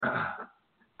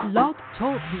Blog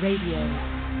Talk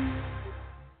Radio.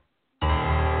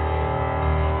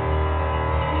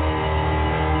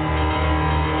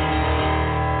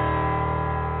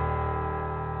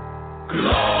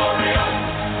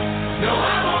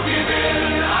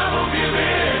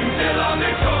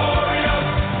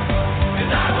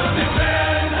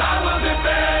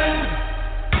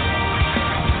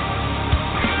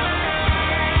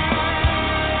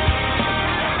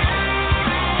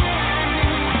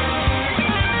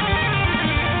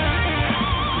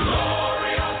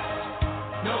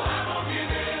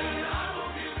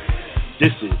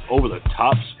 This is Over the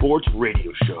Top Sports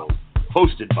Radio Show,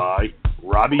 hosted by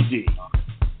Robbie D,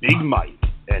 Big Mike,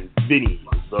 and Vinny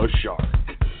the Shark.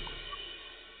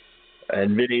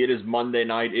 And Vinny, it is Monday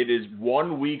night. It is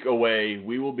 1 week away.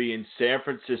 We will be in San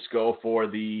Francisco for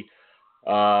the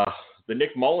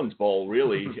Nick Mullins Bowl,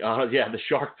 really. The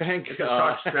Shark Tank. It's a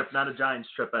Sharks trip, not a Giants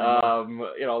trip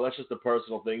anymore. That's just a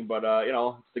personal thing. But,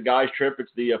 it's the guys' trip.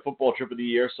 It's the football trip of the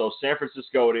year. So San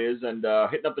Francisco it is. And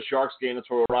hitting up the Sharks game, that's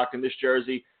where we're rocking this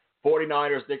jersey.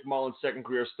 49ers, Nick Mullins' second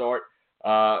career start.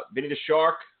 Vinny the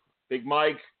Shark, Big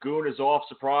Mike, Goon is off,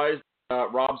 surprise.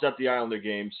 Rob's at the Islander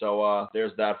game. So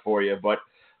there's that for you. But,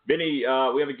 Vinny,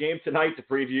 we have a game tonight to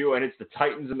preview, and it's the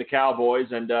Titans and the Cowboys.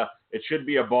 And it should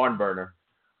be a barn burner.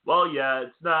 Well, yeah,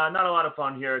 it's not a lot of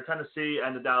fun here. Tennessee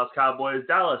and the Dallas Cowboys.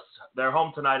 Dallas, they're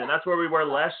home tonight, and that's where we were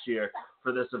last year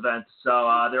for this event.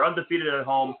 So they're undefeated at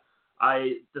home.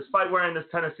 Despite wearing this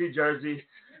Tennessee jersey,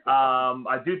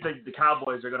 I do think the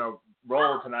Cowboys are going to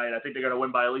roll tonight. I think they're going to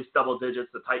win by at least double digits.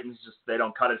 The Titans they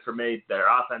don't cut it for me. Their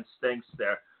offense stinks.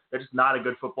 They're just not a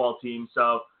good football team.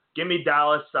 So give me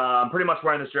Dallas. I'm pretty much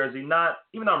wearing this jersey. Even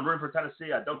though I'm rooting for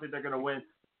Tennessee, I don't think they're going to win.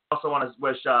 I also want to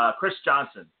wish Chris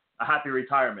Johnson a happy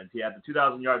retirement. He had the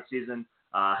 2,000-yard season,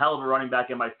 hell of a running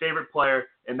back, and my favorite player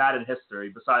in Madden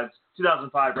history, besides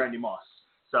 2005 Randy Moss.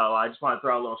 So I just want to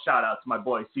throw a little shout-out to my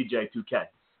boy CJ2K.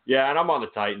 Yeah, and I'm on the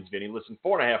Titans, Vinny. Listen,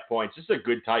 4.5 points. This is a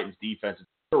good Titans defense. It's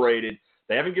underrated.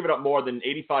 They haven't given up more than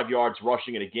 85 yards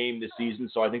rushing in a game this season,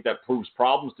 so I think that proves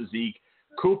problems to Zeke.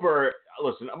 Cooper,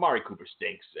 listen, Amari Cooper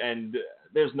stinks, and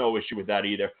there's no issue with that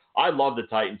either. I love the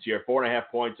Titans here, 4.5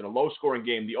 points in a low-scoring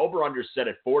game. The over-under is set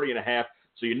at 40.5.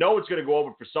 So you know it's going to go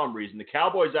over for some reason. The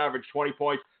Cowboys average 20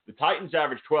 points. The Titans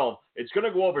average 12. It's going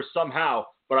to go over somehow,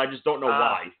 but I just don't know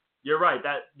why. You're right.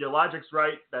 Your logic's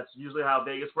right. That's usually how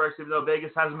Vegas works. Even though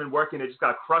Vegas hasn't been working, they just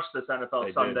got crushed this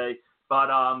NFL Sunday. But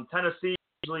Tennessee,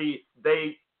 usually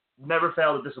they never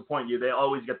fail to disappoint you. They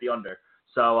always get the under.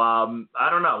 So I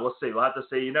don't know. We'll see. We'll have to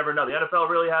see. You never know. The NFL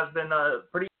really has been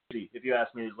pretty easy, if you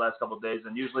ask me, these last couple of days.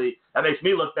 And usually that makes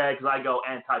me look bad because I go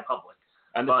anti-public.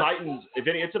 And the Titans, if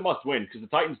any, it's a must-win because the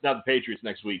Titans have the Patriots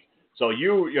next week. So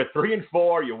you're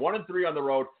 3-4, you're 1-3 on the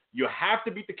road. You have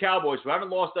to beat the Cowboys who haven't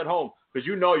lost at home because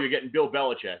you know you're getting Bill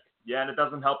Belichick. Yeah, and it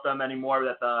doesn't help them anymore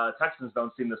that the Texans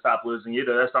don't seem to stop losing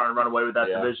either. They're starting to run away with that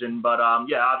division. But,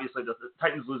 obviously the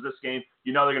Titans lose this game.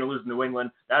 You know they're going to lose in New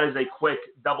England. That is a quick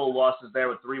double losses there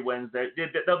with 3 wins.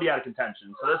 They'll be out of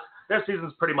contention. So their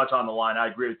season's pretty much on the line. I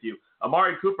agree with you.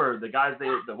 Amari Cooper,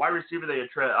 the wide receiver they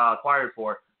acquired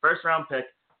for, first-round pick.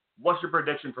 What's your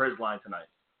prediction for his line tonight?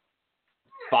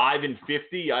 5 and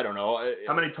 50. I don't know.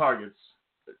 How many targets?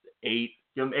 8.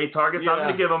 Give him 8 targets. Yeah. I'm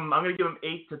going to give him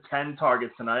 8 to 10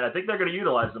 targets tonight. I think they're going to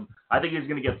utilize him. I think he's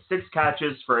going to get 6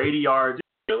 catches for 80 yards.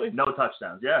 Really? No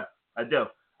touchdowns. Yeah, I do.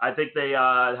 I think they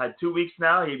had 2 weeks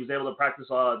now. He was able to practice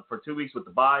for 2 weeks with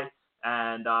the bye.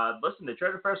 And listen, they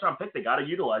traded a first-round pick. They got to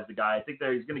utilize the guy. I think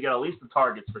he's going to get at least the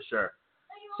targets for sure.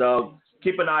 So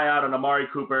keep an eye out on Amari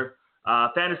Cooper.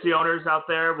 Fantasy owners out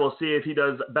there, we'll see if he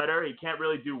does better. He can't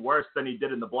really do worse than he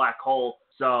did in the black hole.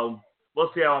 So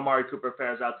we'll see how Amari Cooper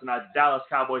fares out tonight. The Dallas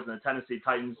Cowboys and the Tennessee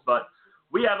Titans. But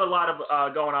we have a lot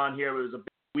of going on here. It was a big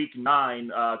week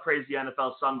 9, crazy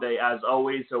NFL Sunday as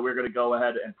always. So we're going to go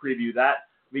ahead and preview that.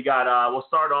 We'll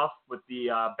start off with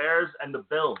the Bears and the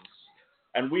Bills.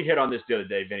 And we hit on this the other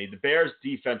day, Vinny. The Bears'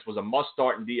 defense was a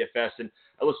must-start in DFS. And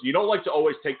listen, you don't like to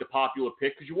always take the popular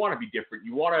pick because you want to be different.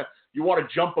 You want to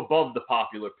jump above the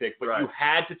popular pick, but you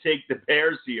had to take the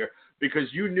Bears here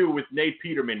because you knew with Nate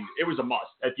Peterman it was a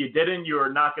must. If you didn't, you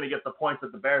were not going to get the points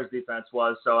that the Bears' defense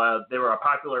was. So they were a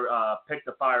popular pick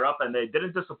to fire up, and they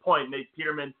didn't disappoint. Nate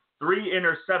Peterman, 3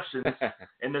 interceptions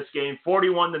in this game,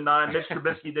 41-9. Mitch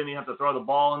Trubisky didn't even have to throw the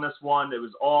ball in this one. It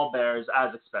was all Bears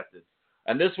as expected.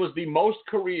 And this was the most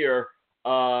career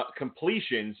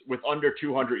completions with under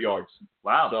 200 yards.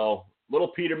 Wow. So, little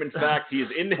Peterman fact, he is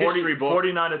in the history book.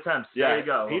 49 attempts. Yeah, there you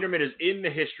go. Peterman is in the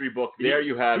history book. There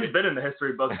you have it. He's been in the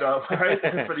history book, though, right?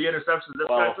 For the interceptions this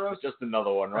guy throws. Just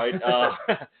another one, right?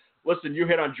 Listen, you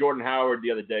hit on Jordan Howard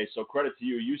the other day, so credit to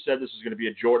you. You said this was going to be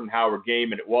a Jordan Howard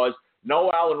game, and it was.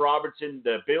 No Allen Robinson.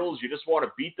 The Bills, you just want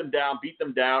to beat them down,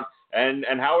 and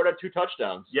Howard had 2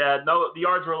 touchdowns. Yeah, no, the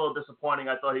yards were a little disappointing.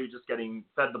 I thought he was just getting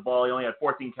fed the ball. He only had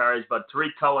 14 carries, but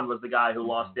Tariq Cohen was the guy who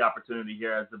lost the opportunity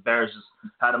here as the Bears just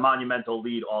had a monumental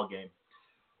lead all game.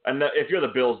 And if you're the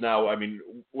Bills now, I mean,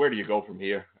 where do you go from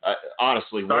here?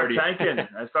 Honestly, where do you...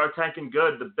 Start tanking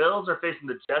good. The Bills are facing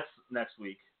the Jets next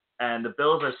week, and the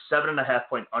Bills are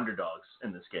 7.5-point underdogs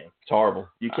in this game. It's horrible.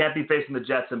 You can't be facing the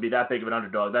Jets and be that big of an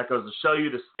underdog. That goes to show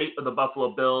you the state of the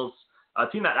Buffalo Bills, a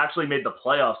team that actually made the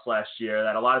playoffs last year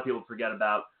that a lot of people forget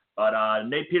about. But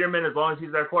Nate Peterman, as long as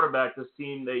he's their quarterback, this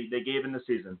team, they gave in the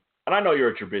season. And I know you're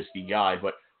a Trubisky guy,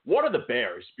 but what are the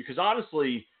Bears? Because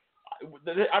honestly,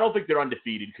 I don't think they're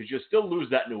undefeated because you'll still lose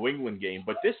that New England game.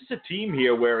 But this is a team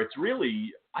here where it's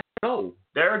really, I don't know.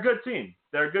 They're a good team.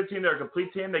 They're a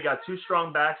complete team. They got 2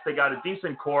 strong backs. They got a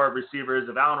decent core of receivers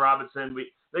of Allen Robinson.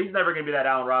 He's never going to be that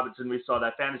Allen Robinson we saw,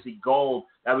 that fantasy gold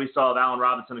that we saw of Allen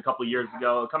Robinson a couple of years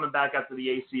ago, coming back after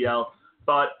the ACL.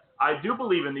 But I do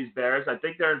believe in these Bears. I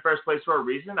think they're in first place for a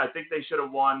reason. I think they should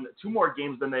have won 2 more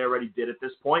games than they already did at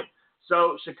this point.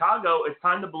 So, Chicago, it's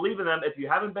time to believe in them. If you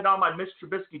haven't been on my Mitch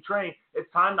Trubisky train, it's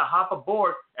time to hop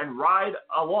aboard and ride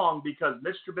along because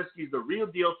Mitch Trubisky is the real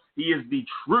deal. He is the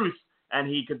truth, and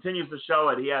he continues to show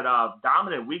it. He had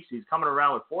dominant weeks. He's coming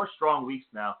around with 4 strong weeks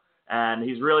now, and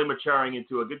he's really maturing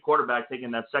into a good quarterback, taking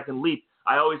that second leap.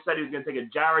 I always said he was going to take a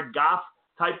Jared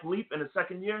Goff-type leap in his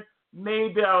second year.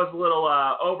 Maybe I was a little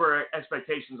over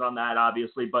expectations on that,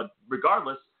 obviously, but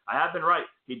regardless, I have been right.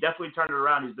 He definitely turned it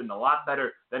around. He's been a lot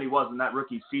better than he was in that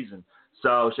rookie season.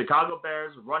 So Chicago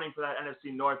Bears running for that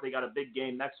NFC North. They got a big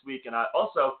game next week. And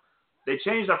also, they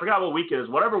changed. I forgot what week it is.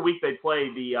 Whatever week they play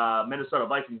the Minnesota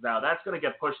Vikings now, that's going to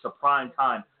get pushed to prime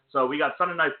time. So we got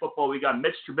Sunday Night Football. We got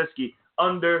Mitch Trubisky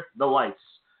under the lights.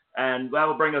 And that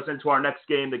will bring us into our next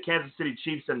game, the Kansas City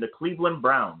Chiefs and the Cleveland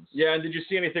Browns. Yeah, and did you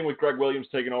see anything with Greg Williams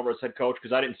taking over as head coach?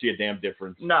 Because I didn't see a damn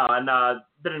difference. No, and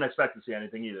didn't expect to see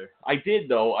anything either. I did,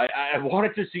 though. I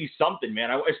wanted to see something,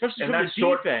 man, especially from the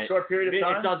defense. Short period of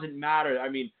time? It doesn't matter. I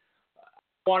mean,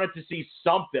 I wanted to see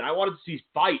something. I wanted to see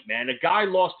fight, man. A guy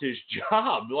lost his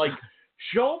job. Like,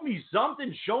 show me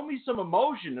something. Show me some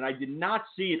emotion. And I did not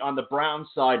see it on the Browns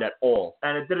side at all.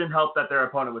 And it didn't help that their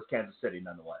opponent was Kansas City,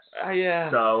 nonetheless. Yeah.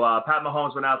 So Pat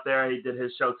Mahomes went out there. He did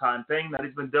his Showtime thing that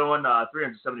he's been doing.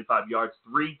 375 yards,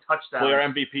 3 touchdowns. Clear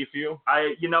MVP for you?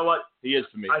 You know what? He is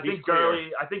for me. I think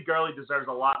Gurley deserves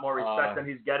a lot more respect than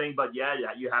he's getting. But yeah,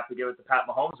 you have to give it to Pat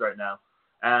Mahomes right now.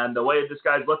 And the way this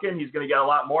guy's looking, he's going to get a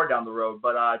lot more down the road.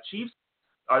 But Chiefs,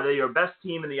 are they your best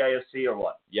team in the AFC or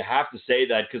what? You have to say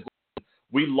that because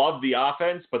we love the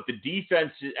offense, but the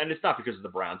defense, and it's not because of the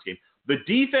Browns game, the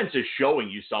defense is showing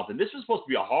you something. This was supposed to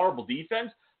be a horrible defense.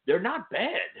 They're not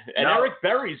bad. And no. Eric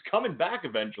Berry's coming back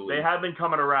eventually. They have been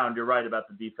coming around. You're right about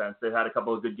the defense. They've had a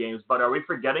couple of good games. But are we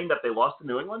forgetting that they lost to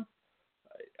New England?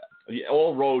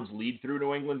 All roads lead through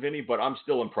New England, Vinny, but I'm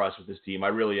still impressed with this team. I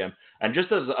really am. And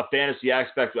just as a fantasy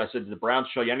aspect, I said, did the Browns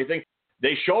show you anything?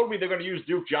 They showed me they're going to use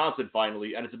Duke Johnson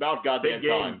finally, and it's about goddamn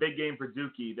time. Big game for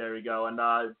Dookie. There we go. And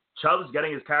Chubb's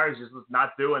getting his carries, just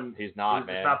not doing. He's not, he's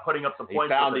man. Just not putting up the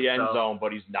points. He found the end zone,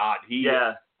 but he's not.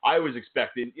 I was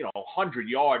expecting, 100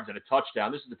 yards and a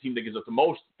touchdown. This is the team that gives up the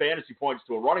most fantasy points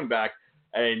to a running back,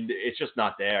 and it's just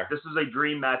not there. This is a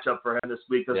dream matchup for him this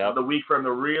week. This is the week for him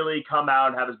to really come out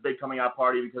and have his big coming out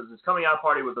party, because his coming out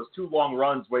party was those 2 long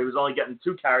runs where he was only getting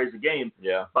 2 carries a game.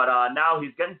 Yeah. But now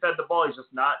he's getting fed the ball. He's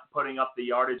just not putting up the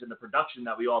yardage and the production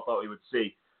that we all thought we would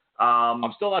see.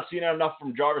 I'm still not seeing enough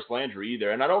from Jarvis Landry either,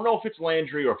 and I don't know if it's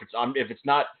Landry or if it's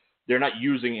not. They're not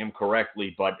using him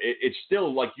correctly, but it's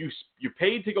still like you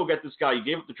paid to go get this guy. You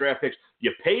gave up the draft picks.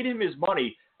 You paid him his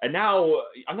money, and now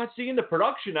I'm not seeing the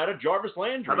production out of Jarvis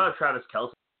Landry. How about Travis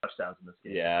Kelce touchdowns in this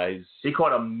game? Yeah, he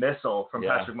caught a missile from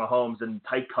Patrick Mahomes in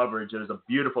tight coverage. It was a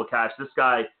beautiful catch. This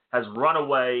guy has run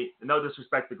away. No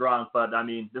disrespect to Gronk, but I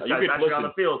mean, this guy's actually on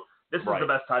the field. This is the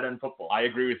best tight end in football. I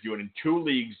agree with you. And in two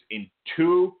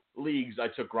leagues, I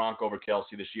took Gronk over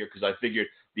Kelce this year because I figured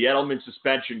the Edelman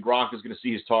suspension, Gronk is going to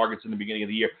see his targets in the beginning of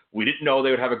the year. We didn't know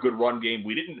they would have a good run game.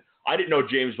 I didn't know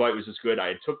James White was this good.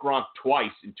 I took Gronk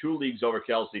twice in 2 leagues over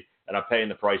Kelce, and I'm paying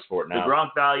the price for it now. The Gronk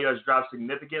value has dropped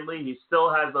significantly. He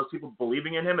still has those people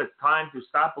believing in him. It's time to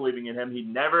stop believing in him. He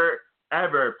never,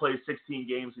 ever plays 16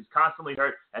 games. He's constantly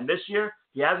hurt. And this year,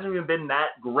 he hasn't even been that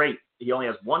great. He only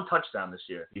has 1 touchdown this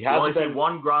year. He only seen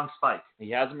 1 Gronk spike. He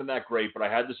hasn't been that great, but I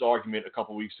had this argument a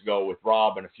couple weeks ago with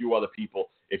Rob and a few other people.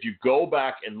 If you go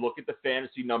back and look at the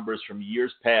fantasy numbers from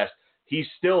years past, he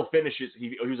still finishes.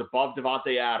 He was above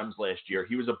Devontae Adams last year.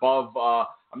 He was above.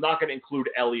 I'm not going to include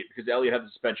Elliott because Elliott had the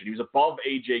suspension. He was above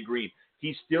A.J. Green.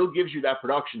 He still gives you that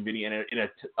production, Vinny, and in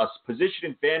a position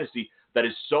in fantasy that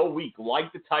is so weak,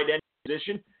 like the tight end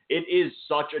position, it is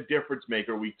such a difference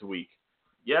maker week to week.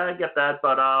 Yeah, I get that,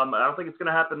 but I don't think it's going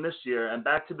to happen this year. And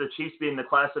back to the Chiefs being the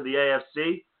class of the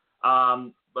AFC,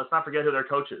 let's not forget who their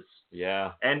coach is.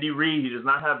 Yeah. Andy Reid. He does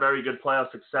not have very good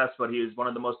playoff success, but he is one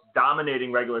of the most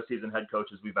dominating regular season head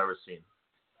coaches we've ever seen.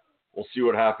 We'll see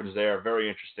what happens there. Very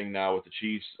interesting now with the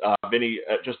Chiefs. Vinny,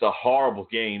 just a horrible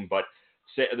game, but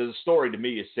there's a story to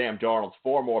me is Sam Darnold,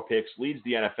 4 more picks, leads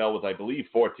the NFL with, I believe,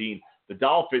 14. The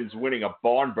Dolphins winning a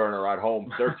barn burner at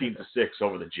home, 13-6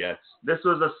 over the Jets. This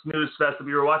was a snooze fest. If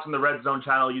you were watching the Red Zone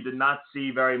channel, you did not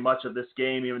see very much of this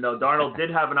game, even though Darnold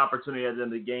did have an opportunity at the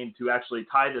end of the game to actually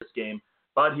tie this game,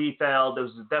 but he failed. It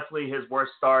was definitely his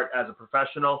worst start as a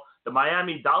professional. The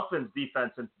Miami Dolphins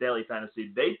defense in daily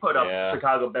fantasy, they put up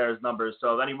Chicago Bears numbers,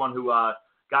 so anyone who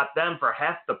got them for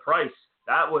half the price,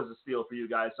 that was a steal for you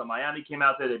guys. So Miami came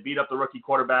out there, they beat up the rookie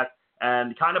quarterback,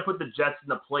 and kind of put the Jets in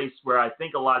the place where I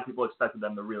think a lot of people expected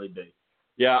them to really be.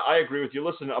 Yeah, I agree with you.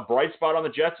 Listen, a bright spot on the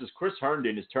Jets is Chris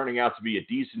Herndon is turning out to be a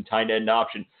decent tight end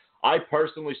option. I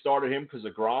personally started him because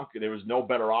of Gronk. There was no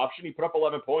better option. He put up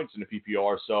 11 points in the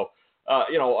PPR, so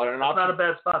an option. That's not a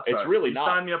bad spot start. It's really not.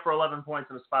 Sign me up for 11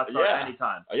 points in a spot start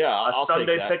anytime. Yeah, I'll take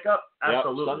that. Sunday pickup?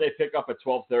 Absolutely. Yep, Sunday pickup at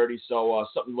 12:30, so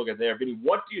something to look at there. Vinny,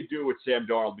 what do you do with Sam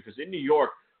Darnold? Because in New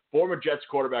York, former Jets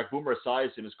quarterback Boomer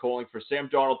Esiason is calling for Sam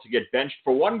Darnold to get benched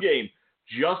for one game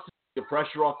just to take the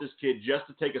pressure off this kid, just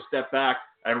to take a step back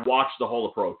and watch the whole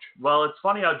approach. Well, it's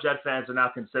funny how Jet fans are now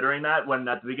considering that when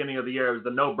at the beginning of the year it was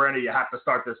the no-brainer. You have to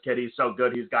start this kid. He's so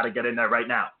good. He's got to get in there right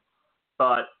now.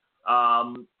 But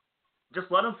just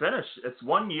let him finish. It's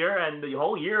 1 year, and the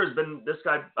whole year has been this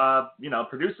guy,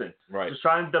 producing. Right. Just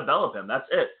trying to develop him. That's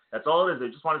it. That's all it is. They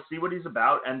just want to see what he's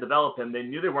about and develop him. They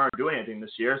knew they weren't doing anything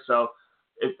this year, so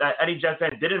if any Jet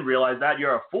fan didn't realize that,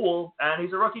 you're a fool, and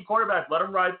he's a rookie quarterback. Let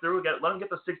him ride through. Let him get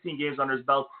the 16 games under his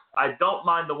belt. I don't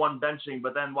mind the one benching,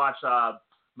 but then watch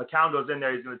McCown goes in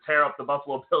there. He's going to tear up the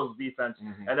Buffalo Bills defense,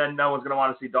 and then no one's going to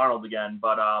want to see Darnold again.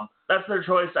 But that's their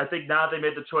choice. I think now they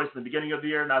made the choice in the beginning of the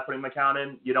year, not putting McCown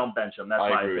in. You don't bench him. That's my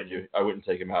opinion. I agree with you. I wouldn't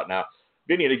take him out now.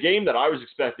 Vinny, in a game that I was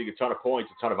expecting a ton of points,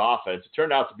 a ton of offense, it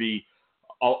turned out to be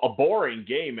a boring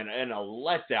game and a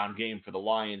letdown game for the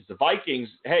Lions. The Vikings,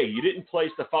 hey, you didn't play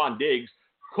Stephon Diggs.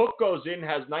 Cook goes in,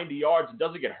 has 90 yards, and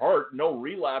doesn't get hurt. No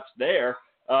relapse there.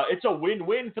 It's a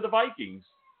win-win for the Vikings.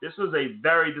 This was a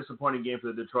very disappointing game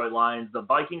for the Detroit Lions. The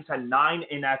Vikings had 9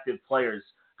 inactive players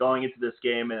going into this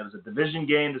game, and it was a division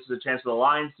game. This is a chance for the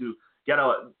Lions to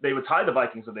they would tie the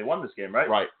Vikings if they won this game, right?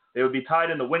 Right. They would be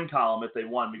tied in the win column if they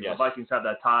won because the Vikings have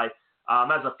that tie.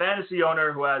 As a fantasy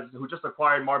owner who just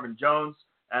acquired Marvin Jones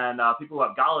and people who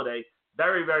have Galladay,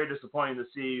 very, very disappointing to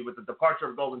see with the departure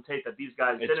of Golden Tate that these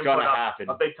guys didn't put up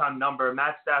a big-time number.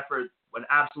 Matt Stafford, an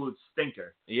absolute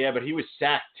stinker. Yeah, but he was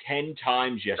sacked 10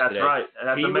 times yesterday. That's right.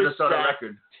 That's the Minnesota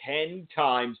record. 10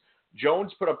 times.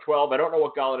 Jones put up 12. I don't know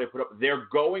what Galladay put up. They're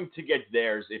going to get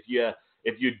theirs. If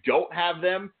you don't have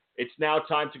them, it's now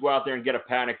time to go out there and get a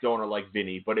panicked owner like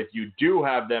Vinny. But if you do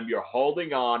have them, you're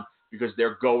holding on because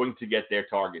they're going to get their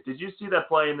targets. Did you see that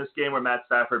play in this game where Matt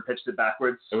Stafford pitched it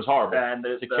backwards? It was horrible. And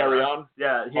to carry on?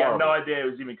 Yeah, he had no idea it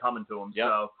was even coming to him. Yep.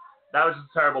 So that was just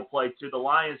a terrible play, too. The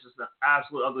Lions, just an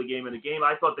absolute ugly game in the game.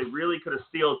 I thought they really could have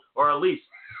stealed or at least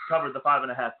covered the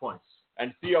 5.5 points.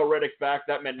 And Theo Riddick back,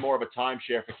 that meant more of a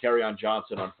timeshare for Kerryon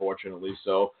Johnson, unfortunately.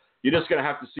 So you're just going to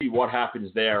have to see what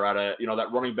happens there at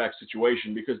that running back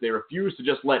situation because they refuse to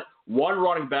just let one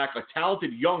running back, a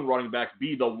talented young running back,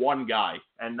 be the one guy.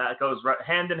 And that goes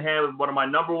hand in hand with one of my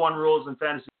number one rules in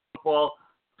fantasy football.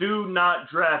 Do not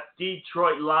draft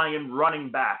Detroit Lion running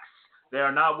backs. They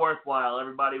are not worthwhile.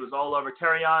 Everybody was all over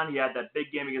Kerryon. He had that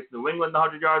big game against New England, the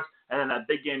 100 yards, and then that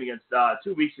big game against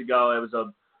 2 weeks ago. That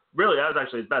was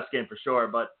actually his best game for sure.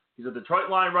 But he's a Detroit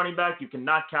Lion running back. You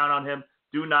cannot count on him.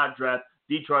 Do not draft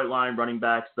Detroit Lion running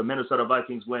backs. The Minnesota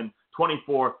Vikings win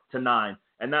 24-9.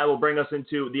 And that will bring us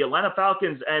into the Atlanta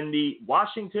Falcons and the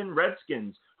Washington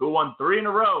Redskins, who won 3 in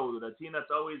a row. The team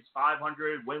that's always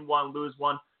 500, win one, lose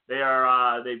one. They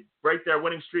break their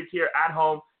winning streak here at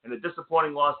home in a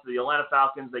disappointing loss to the Atlanta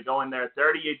Falcons. They go in there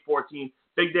 38-14.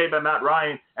 Big day by Matt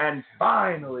Ryan. And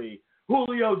finally,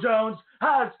 Julio Jones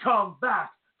has come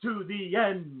back to the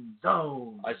end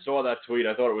zone. I saw that tweet.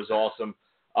 I thought it was awesome.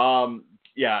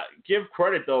 Yeah, give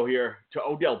credit, though, here to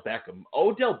Odell Beckham.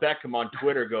 Odell Beckham on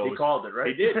Twitter goes... He called it, right?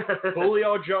 He did.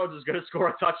 Julio Jones is going to score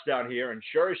a touchdown here, and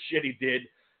sure as shit he did.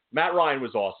 Matt Ryan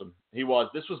was awesome. He was.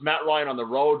 This was Matt Ryan on the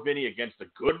road, Vinny, against a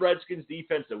good Redskins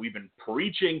defense that we've been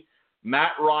preaching.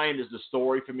 Matt Ryan is the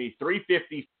story for me.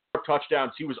 350, 4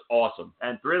 touchdowns. He was awesome.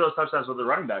 And 3 of those touchdowns were the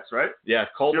running backs, right? Yeah,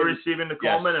 Coleman. 2 receiving to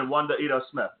Coleman and 1 to Ito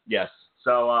Smith. Yes.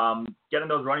 So getting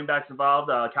those running backs involved,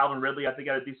 Calvin Ridley, I think,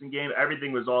 had a decent game.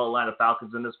 Everything was all Atlanta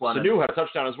Falcons in this one. Sanu had a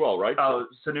touchdown as well, right? Oh,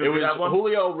 Sanu it was had one?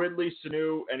 Julio, Ridley,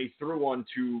 Sanu, and he threw one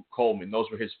to Coleman. Those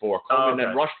were his 4. Coleman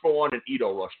then rushed for 1, and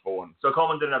Ito rushed for 1. So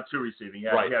Coleman didn't have 2 receiving. He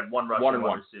had 1 rushing and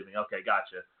 1 receiving. Okay,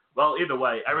 gotcha. Well, either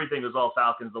way, everything was all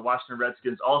Falcons. The Washington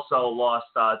Redskins also lost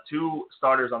 2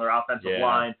 starters on their offensive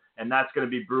line, and that's going to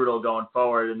be brutal going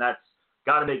forward, and that's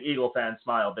got to make Eagle fans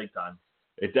smile big time.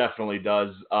 It definitely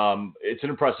does. It's an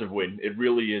impressive win. It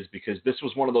really is, because this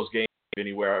was one of those games,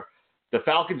 Vinny, where the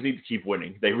Falcons need to keep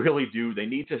winning. They really do. They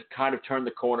need to kind of turn the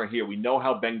corner here. We know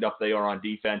how banged up they are on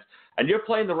defense. And you're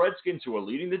playing the Redskins, who are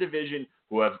leading the division,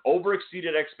 who have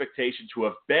overexceeded expectations, who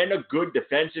have been a good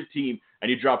defensive team,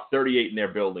 and you dropped 38 in their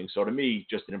building. So to me,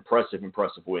 just an impressive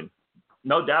win.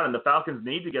 No doubt, and the Falcons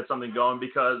need to get something going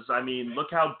because, I mean, look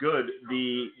how good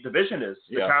the division is.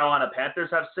 The Carolina Panthers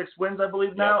have 6 wins, I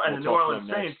believe, now, and the New Orleans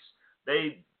Saints,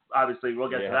 they obviously, we'll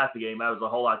get to that game. That was a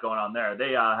whole lot going on there.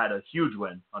 They had a huge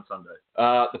win on Sunday.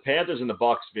 The Panthers and the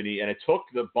Bucs, Vinny, and it took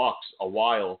the Bucs a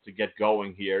while to get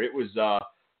going here. It was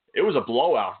a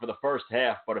blowout for the first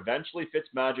half, but eventually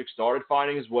Fitzmagic started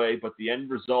finding his way, but the end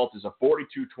result is a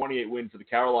 42-28 win for the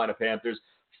Carolina Panthers.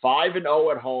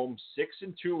 5-0 at home,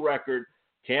 6-2 record.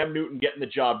 Cam Newton getting the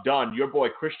job done. Your boy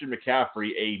Christian McCaffrey,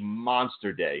 a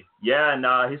monster day. Yeah,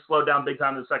 and he slowed down big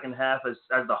time in the second half, as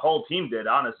the whole team did,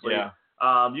 honestly. Yeah.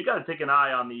 You got to take an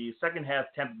eye on the second half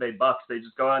Tampa Bay Bucks. They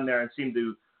just go in there and seem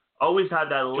to always have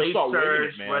that late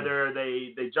surge, whether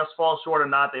they just fall short or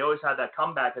not. They always have that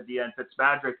comeback at the end.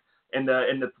 Fitzpatrick, in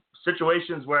the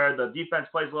situations where the defense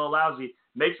plays a little lousy,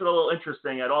 makes it a little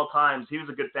interesting at all times. He was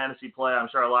a good fantasy play. I'm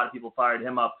sure a lot of people fired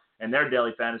him up in their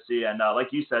daily fantasy. And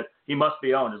like you said, he must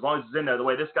be owned. As long as he's in there, the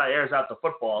way this guy airs out the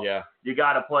football, you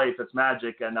got to play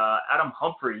Fitzmagic. And Adam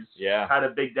Humphries had a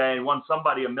big day and won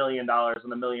somebody $1 million in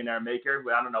the Millionaire Maker.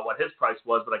 I don't know what his price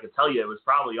was, but I could tell you it was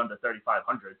probably under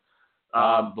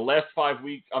 $3,500.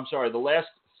 The last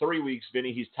 3 weeks,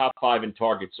 Vinny, he's top 5 in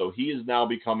targets. So he is now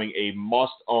becoming a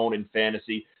must-own in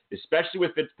fantasy, especially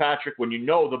with Fitzpatrick, when you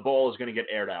know the ball is going to get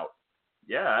aired out.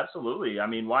 Yeah, absolutely. I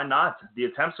mean, why not? The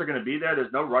attempts are going to be there.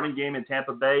 There's no running game in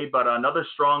Tampa Bay, but another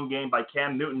strong game by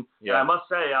Cam Newton. Yeah. And I must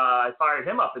say, I fired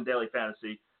him up in daily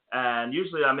fantasy. And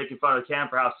usually I'm making fun of Cam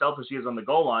for how selfish he is on the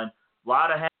goal line. A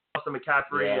lot of handoffs to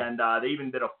McCaffrey, and they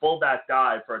even did a fullback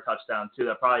dive for a touchdown, too.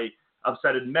 That probably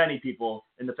upsetted many people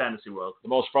in the fantasy world. The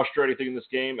most frustrating thing in this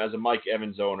game, as a Mike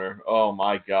Evans owner, oh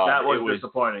my God. That was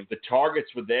disappointing. The targets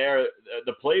were there.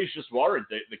 The plays just weren't.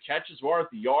 The catches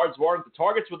weren't. The yards weren't. The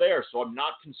targets were there, so I'm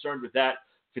not concerned with that.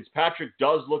 Fitzpatrick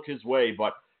does look his way,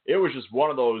 but it was just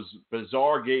one of those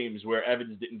bizarre games where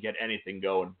Evans didn't get anything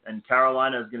going. And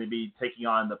Carolina is going to be taking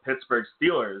on the Pittsburgh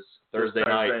Steelers Thursday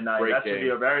night. That should be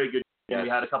a very good game. Yes. We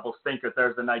had a couple stinker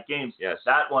Thursday night games. Yes.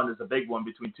 That one is a big one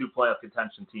between 2 playoff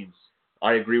contention teams.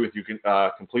 I agree with you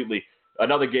completely.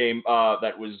 Another game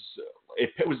that was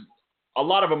a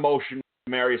lot of emotion.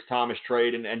 Marius Thomas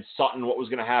trade and Sutton, what was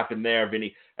going to happen there,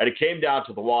 Vinny. And it came down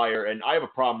to the wire, and I have a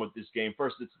problem with this game.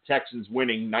 First, it's the Texans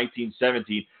winning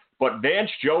 19-17, but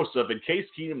Vance Joseph and Case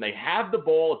Keenum, they have the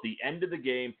ball at the end of the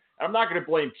game. And I'm not going to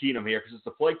blame Keenum here because it's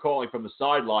the play calling from the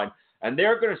sideline, and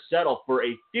they're going to settle for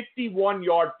a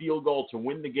 51-yard field goal to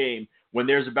win the game when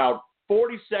there's about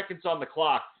 40 seconds on the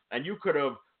clock, and you could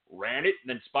have ran it and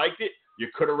then spiked it. You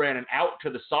could have ran an out to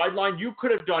the sideline. You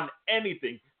could have done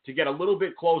anything to get a little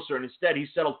bit closer, and instead he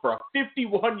settled for a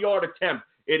 51-yard attempt.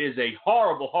 It is a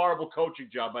horrible, horrible coaching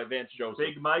job by Vance Joseph.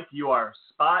 Big Mike, you are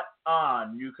spot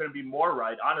on. You couldn't be more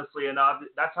right, honestly, and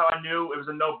that's how I knew it was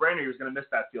a no-brainer he was going to miss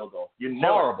that field goal. You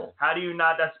know horrible. How do you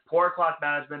not? That's poor clock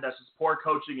management. That's just poor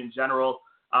coaching in general.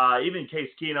 Even Case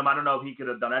Keenum, I don't know if he could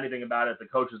have done anything about it. The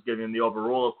coach was giving him the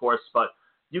overrule, of course, but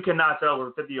you cannot settle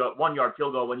for a 51-yard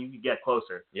field goal when you can get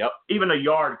closer. Yep. Even a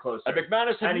yard closer. And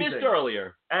McManus had missed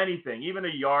earlier. Anything. Even a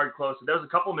yard closer. There was a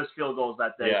couple missed field goals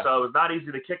that day, so it was not easy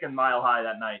to kick in Mile High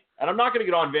that night. And I'm not going to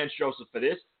get on Vance Joseph for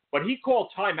this, but he called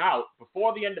timeout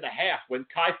before the end of the half when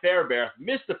Kai Fairbairn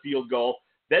missed the field goal.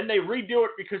 Then they redo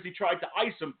it because he tried to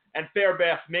ice him, and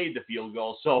Fairbairn made the field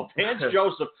goal. So Vance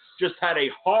Joseph just had a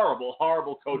horrible,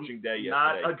 horrible coaching day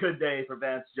yesterday. Not a good day for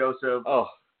Vance Joseph. Oh.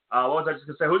 What was I just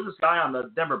going to say? Who's this guy on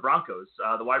the Denver Broncos,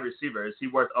 the wide receiver? Is he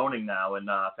worth owning now in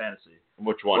fantasy?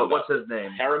 Which one? What's his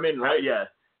name? Harriman, right? Yeah.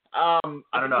 I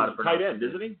don't know how to pronounce tight end,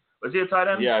 isn't he? Was he a tight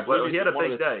end? Yeah. He had a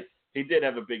big day. He did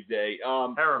have a big day.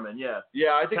 Harriman, yeah.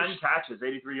 Yeah, I think 10 catches,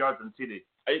 83 yards on TD.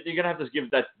 you're going to have to give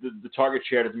that the target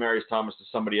share to Demaryius Thomas to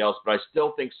somebody else, but I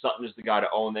still think Sutton is the guy to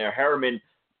own there. Harriman,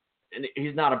 and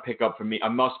he's not a pickup for me. A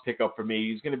must pick up for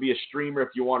me. He's going to be a streamer if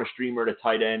you want a streamer at a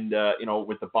tight end,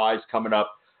 with the buys coming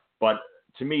up. But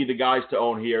to me, the guys to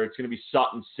own here, it's going to be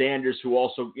Sutton, Sanders, who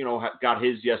also, got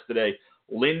his yesterday.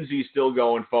 Lindsey still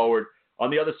going forward. On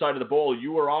the other side of the ball,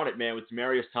 you were on it, man, with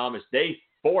Demaryius Thomas. They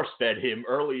force-fed him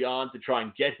early on to try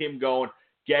and get him going,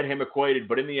 get him equated.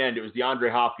 But in the end, it was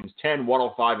DeAndre Hopkins, 10,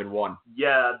 105, and 1.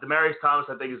 Yeah, Demaryius Thomas,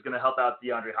 I think, is going to help out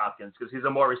DeAndre Hopkins because he's a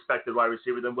more respected wide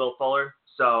receiver than Will Fuller.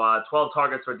 So 12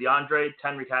 targets for DeAndre,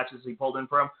 10 recatches he pulled in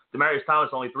for him. Demaryius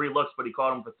Thomas, only 3 looks, but he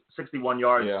caught him for 61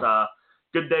 yards. Yeah.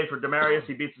 Good day for Demaryius.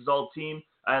 He beats his old team.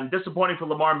 And disappointing for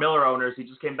Lamar Miller owners. He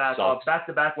just came back off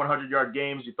back-to-back 100-yard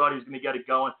games. You thought he was going to get it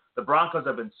going. The Broncos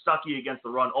have been sucky against the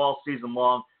run all season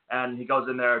long, and he goes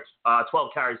in there,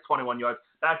 12 carries, 21 yards.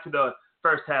 Back to the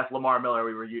first half Lamar Miller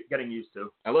we were getting used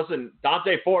to. And listen,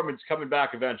 Dante Foreman's coming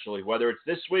back eventually. Whether it's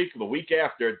this week or the week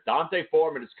after, Dante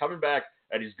Foreman is coming back,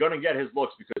 and he's going to get his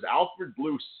looks because Alfred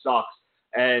Blue sucks,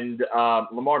 and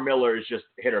Lamar Miller is just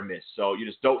hit or miss. So you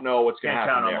just don't know what's going to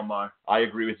happen count there. on Lamar. I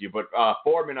agree with you. But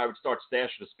Foreman, I would start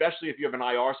stashing, especially if you have an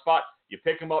IR spot. You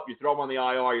pick him up, you throw him on the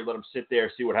IR, you let him sit there,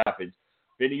 see what happens.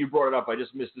 Vinny, you brought it up. I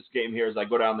just missed this game here as I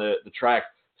go down the track.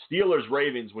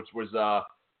 Steelers-Ravens, which was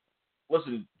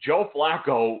listen, Joe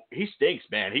Flacco, he stinks,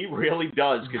 man. He really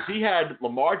does because he had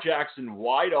Lamar Jackson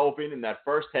wide open in that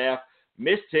first half,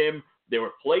 missed him. There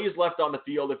were plays left on the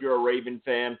field if you're a Raven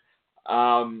fan.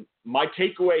 My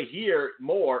takeaway here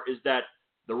more is that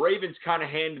the Ravens kind of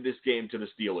handed this game to the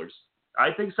Steelers.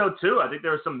 I think so, too. I think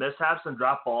there were some mishaps and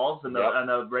drop balls, and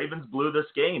the Ravens blew this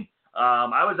game.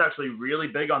 I was actually really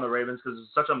big on the Ravens because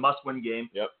it's such a must-win game.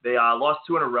 Yep. They lost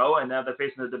 2 in a row, and now they're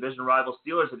facing the division rival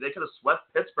Steelers. If they could have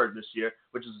swept Pittsburgh this year,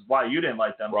 which is why you didn't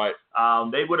like them, right?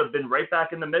 They would have been right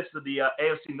back in the midst of the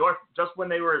AFC North just when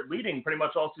they were leading pretty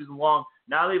much all season long.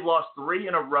 Now they've lost 3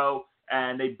 in a row,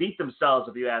 and they beat themselves,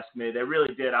 if you ask me. They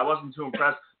really did. I wasn't too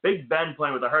impressed. Big Ben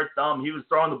playing with a hurt thumb. He was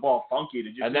throwing the ball funky.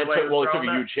 Did you see the way he was it took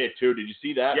a huge hit, too. Did you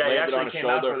see that? Yeah, he Landed actually on his came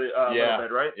shoulder. out for a little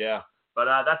bit, right? Yeah. But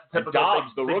that's a typical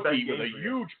Dobbs, the big rookie, Ben with a game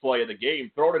huge play of the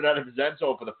game, throwing it out of his end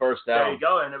zone for the first down. There you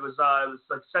go, and it was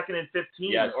like 2nd and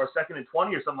 15 or 2nd and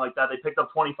 20 or something like that. They picked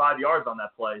up 25 yards on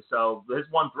that play. So his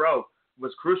one throw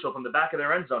was crucial from the back of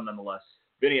their end zone, nonetheless.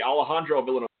 Vinny, Alejandro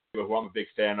Villanueva, who I'm a big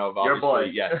fan of, obviously. Your boy.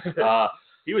 Yes.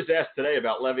 He was asked today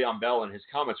about Le'Veon Bell, and his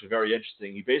comments were very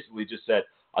interesting. He basically just said,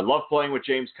 I love playing with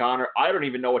James Conner. I don't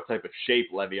even know what type of shape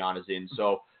Le'Veon is in.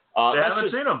 So they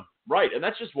haven't seen him. Right, and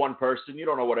that's just one person. You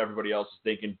don't know what everybody else is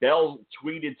thinking. Bell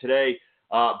tweeted today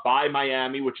by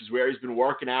Miami, which is where he's been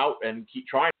working out and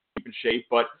trying to keep in shape.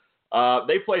 But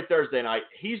they play Thursday night.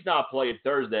 He's not playing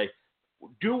Thursday.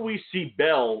 Do we see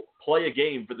Bell play a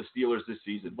game for the Steelers this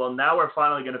season? Well, now we're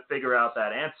finally going to figure out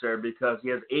that answer because he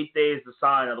has 8 days to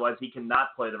sign. Otherwise, he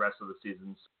cannot play the rest of the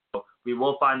season. So we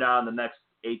will find out in the next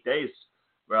 8 days.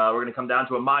 We're going to come down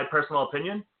to my personal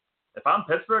opinion. If I'm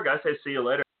Pittsburgh, I say see you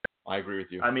later. I agree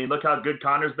with you. I mean, look how good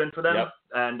Connor's been for them. Yep.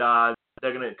 And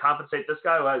they're going to compensate this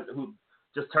guy who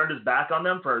just turned his back on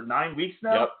them for 9 weeks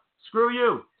now. Yep. Screw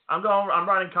you. I'm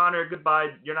riding Connor. Goodbye.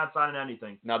 You're not signing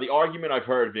anything. Now, the argument I've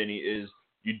heard, Vinny, is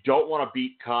you don't want to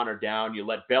beat Connor down. You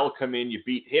let Bell come in, you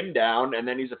beat him down, and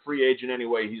then he's a free agent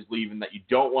anyway. He's leaving. That you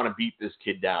don't want to beat this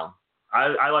kid down.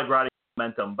 I like riding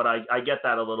momentum, but I get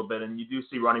that a little bit, and you do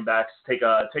see running backs take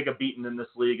a beating in this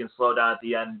league and slow down at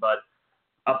the end. But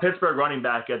a Pittsburgh running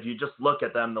back, if you just look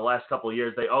at them the last couple of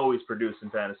years, they always produce in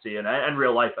fantasy and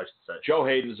real life, I should say. Joe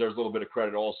Hayden deserves a little bit of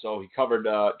credit also. He covered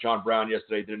John Brown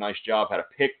yesterday, did a nice job, had a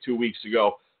pick 2 weeks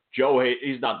ago. Joe Hayden,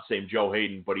 he's not the same Joe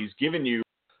Hayden, but he's given you,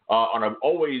 on an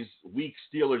always weak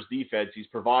Steelers defense, he's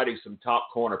providing some top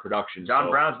corner production. John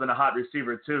Brown's been a hot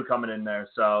receiver, too, coming in there,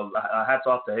 so hats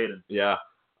off to Hayden. Yeah.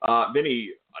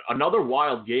 Vinny, another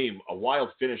wild game, a wild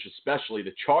finish especially.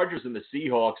 The Chargers and the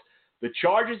Seahawks. The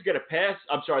Chargers get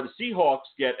the Seahawks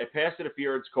get a pass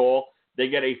interference call. They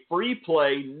get a free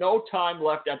play, no time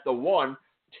left at the 1,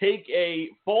 take a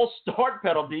false start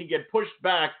penalty, get pushed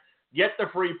back, get the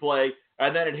free play,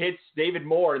 and then it hits David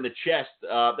Moore in the chest.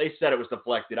 They said it was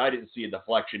deflected. I didn't see a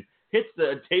deflection. Hits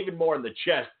David Moore in the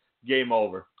chest, game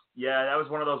over. Yeah, that was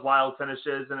one of those wild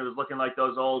finishes, and it was looking like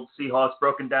those old Seahawks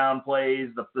broken down plays,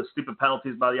 the stupid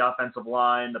penalties by the offensive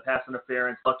line, the pass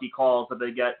interference, lucky calls that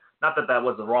they get. Not that that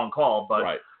was the wrong call, but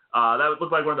right. That would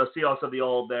look like one of those Seahawks of the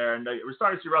old there. And we're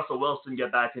starting to see Russell Wilson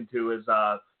get back into his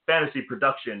fantasy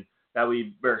production that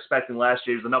we were expecting last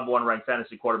year. He was the number 1 ranked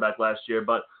fantasy quarterback last year.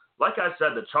 But like I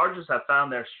said, the Chargers have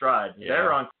found their stride. Yeah.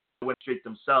 They're on the win streak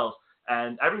themselves.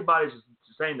 And everybody's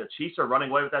saying the Chiefs are running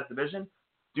away with that division.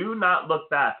 Do not look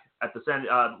back at the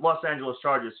Los Angeles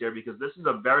Chargers here, because this is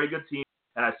a very good team,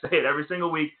 and I say it every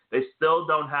single week. They still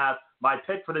don't have my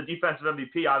pick for the defensive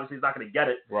MVP. Obviously, he's not going to get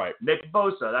it. Right. Nick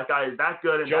Bosa, that guy is that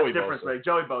good, and Joey that's different. Bosa.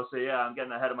 Joey Bosa, yeah, I'm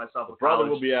getting ahead of myself. The brother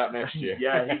will be out next year.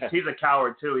 Yeah, he's a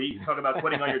coward too. He's talking about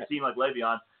quitting on your team like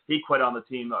Le'Veon. He quit on the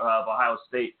team of Ohio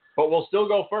State. But we'll still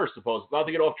go first, suppose. Not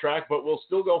to get off track, but we'll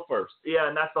still go first. Yeah,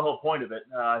 and that's the whole point of it.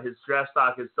 His draft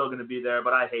stock is still going to be there,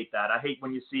 but I hate that. I hate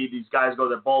when you see these guys go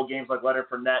to bowl games like Leonard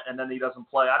Fournette, and then he doesn't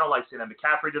play. I don't like seeing that.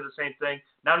 McCaffrey did the same thing.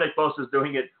 Now Nick Bosa is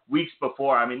doing it weeks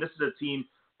before. I mean, this is a team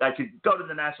that could go to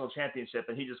the national championship,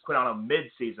 and he just quit on a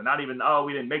mid-season. Not even,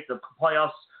 we didn't make the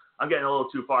playoffs. I'm getting a little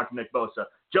too far into Nick Bosa.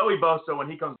 Joey Bosa,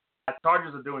 when he comes back,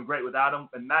 Chargers are doing great without him.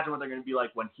 Imagine what they're going to be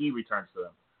like when he returns to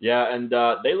them. Yeah, and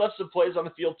they left some plays on the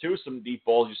field, too, some deep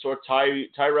balls. You saw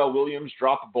Tyrell Williams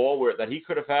drop a ball that he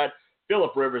could have had.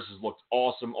 Phillip Rivers has looked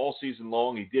awesome all season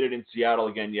long. He did it in Seattle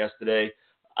again yesterday.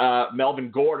 Melvin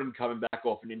Gordon coming back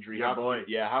off an injury. How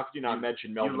could you not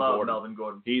mention Melvin Gordon? You Gordon? love Melvin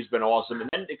Gordon. He's been awesome. And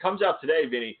then it comes out today,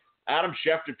 Vinny, Adam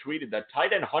Schefter tweeted that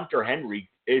tight end Hunter Henry,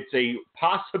 it's a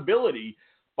possibility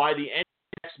by the end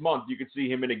of next month you could see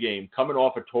him in a game coming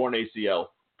off a torn ACL.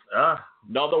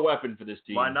 Another weapon for this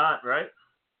team. Why not, right?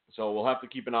 So we'll have to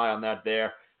keep an eye on that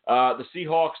there. The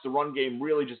Seahawks, the run game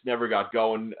really just never got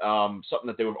going. Something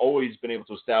that they've always been able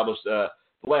to establish the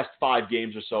last 5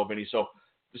 games or so, Vinny. So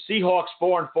the Seahawks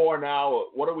 4-4 now.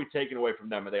 What are we taking away from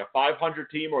them? Are they a 500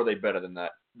 team or are they better than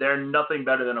that? They're nothing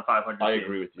better than a 500 team. I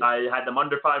agree with you. I had them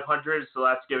under 500, so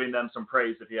that's giving them some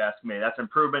praise if you ask me. That's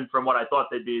improvement from what I thought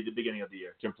they'd be at the beginning of the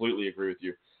year. Completely agree with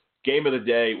you. Game of the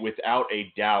day, without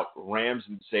a doubt, Rams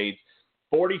and Saints.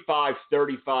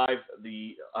 45-35.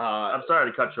 I'm sorry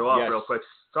to cut you off real quick.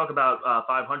 Talk about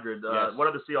 500. Yes. What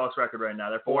are the Seahawks record right now?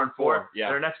 They're 4-4. Yeah.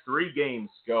 Their next 3 games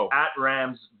Go. at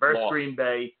Rams, versus Green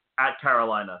Bay, at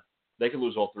Carolina. They could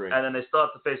lose all 3. And then they still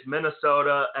have to face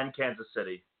Minnesota and Kansas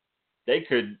City. They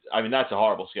could. I mean, that's a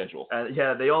horrible schedule. And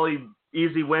the only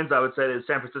easy wins I would say is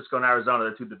San Francisco and Arizona,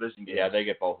 the 2 division games. Yeah, they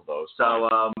get both of those.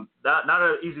 So not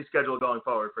an easy schedule going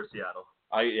forward for Seattle.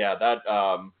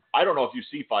 I don't know if you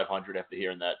see 500 after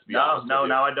hearing that. To be honest with you.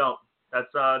 No, I don't.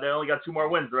 That's they only got 2 more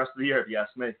wins the rest of the year, if you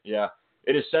ask me. Yeah,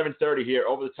 it is 7:30 here.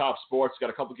 Over the Top Sports.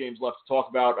 Got a couple games left to talk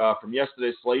about from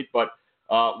yesterday's slate, but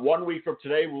 1 week from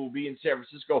today we'll be in San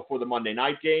Francisco for the Monday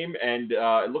night game, and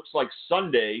it looks like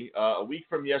Sunday, a week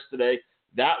from yesterday,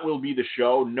 that will be the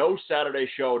show. No Saturday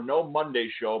show, no Monday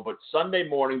show, but Sunday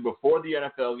morning before the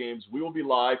NFL games, we will be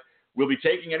live. We'll be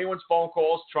taking anyone's phone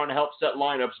calls, trying to help set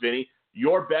lineups, Vinny.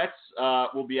 Your bets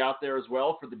will be out there as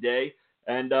well for the day,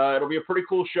 and it'll be a pretty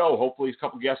cool show. Hopefully a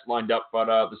couple guests lined up, but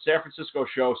the San Francisco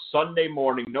show, Sunday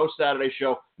morning, no Saturday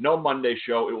show, no Monday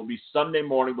show. It will be Sunday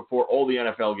morning before all the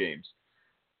NFL games.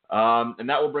 And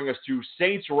that will bring us to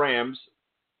Saints-Rams,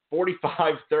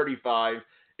 45-35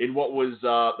 in what was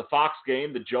the Fox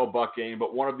game, the Joe Buck game,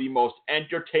 but one of the most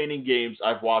entertaining games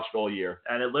I've watched all year.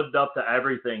 And it lived up to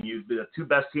everything. The 2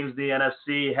 best teams in the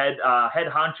NFC, head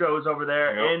honchos over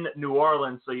there in New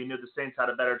Orleans, so you knew the Saints had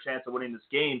a better chance of winning this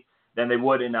game than they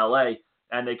would in L.A.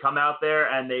 And they come out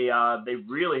there, and they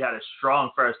really had a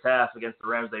strong first half against the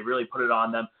Rams. They really put it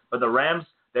on them. But the Rams,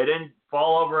 they didn't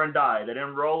fall over and die. They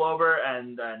didn't roll over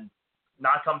and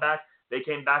not come back. They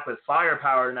came back with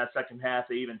firepower in that second half.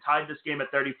 They even tied this game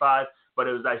at 35, but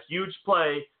it was that huge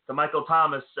play to Michael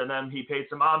Thomas, and then he paid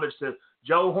some homage to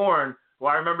Joe Horn, who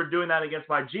I remember doing that against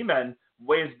my G-Men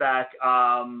ways back.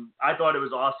 I thought it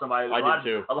was awesome. I did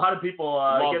too. A lot of people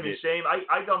give me shame.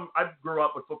 I grew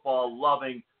up with football,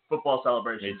 loving football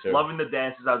celebrations, loving the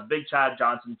dances. I was a big Chad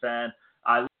Johnson fan.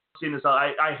 I seen this.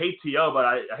 I hate T.O., but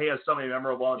he has so many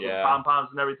memorable ones with pom-poms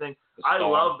and everything. I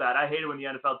love that. I hated when the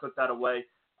NFL took that away.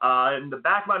 In the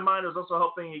back of my mind, I was also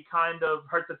hoping he kind of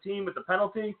hurt the team with the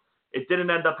penalty. It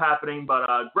didn't end up happening, but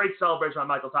great celebration by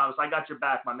Michael Thomas. I got your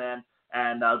back, my man.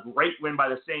 And a great win by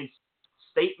the Saints.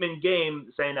 Statement game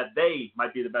saying that they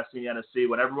might be the best team in the NFC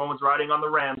when everyone was riding on the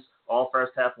Rams all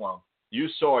first half long. You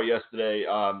saw yesterday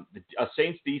a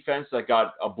Saints defense that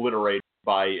got obliterated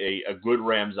by a good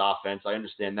Rams offense. I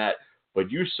understand that. But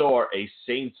you saw a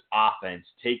Saints offense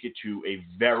take it to a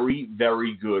very,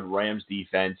 very good Rams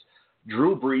defense.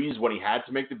 Drew Brees, when he had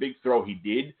to make the big throw, he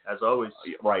did. As always.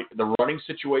 Right. The running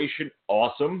situation,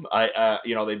 awesome.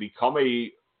 They become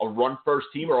a run-first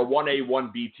team or a 1A,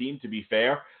 1B team, to be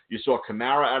fair. You saw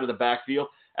Kamara out of the backfield.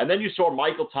 And then you saw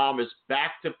Michael Thomas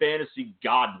back to fantasy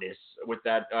godness with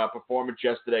that performance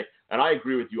yesterday. And I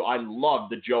agree with you. I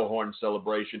loved the Joe Horn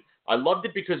celebration. I loved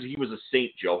it because he was a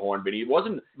Saint, Joe Horn, but he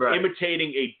wasn't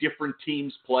imitating a different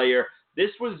team's player.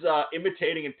 This was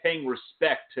imitating and paying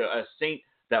respect to a Saint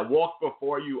that walked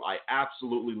before you. I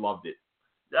absolutely loved it.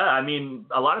 Yeah, I mean,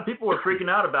 a lot of people were freaking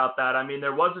out about that. I mean,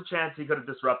 there was a chance he could have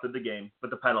disrupted the game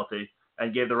with the penalty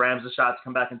and gave the Rams a shot to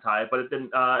come back and tie it, but it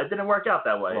didn't work out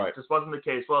that way. Right. It just wasn't the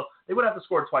case. Well, they would have to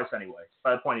score twice anyway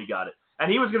by the point he got it.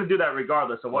 And he was going to do that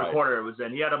regardless of what quarter it was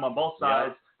in. He had him on both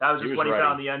sides. Yeah. That was just when he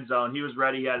found the end zone. He was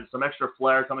ready. He had some extra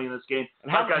flair coming in this game.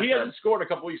 And he hasn't scored in a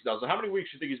couple weeks now, so how many weeks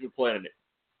do you think he's been playing it?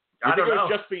 I don't know. It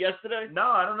was just for yesterday? No,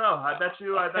 I don't know. I bet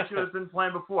you it's been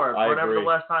playing before, I whatever agree. the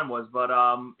last time was. But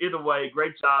either way,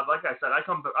 great job. Like I said, I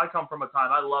come from a time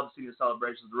I love seeing the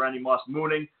celebrations. The Randy Moss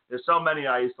mooning. There's so many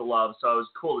I used to love, so it was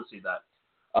cool to see that.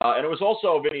 And it was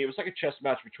also, Vinny, it was like a chess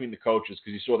match between the coaches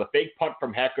because you saw the fake punt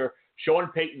from Hecker, Sean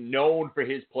Payton known for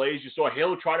his plays. You saw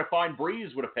Hill try to find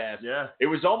Breeze with a pass. Yeah. It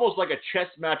was almost like a chess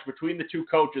match between the two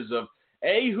coaches of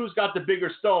A, who's got the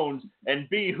bigger stones, and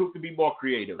B, who can be more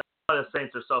creative. The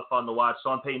Saints are so fun to watch.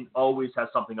 Sean Payton always has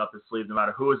something up his sleeve, no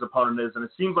matter who his opponent is, and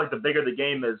it seems like the bigger the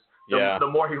game is, the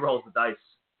more he rolls the dice,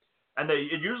 and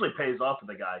it usually pays off for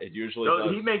the guy. It usually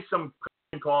does. He makes some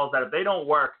calls that if they don't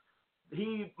work,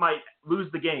 he might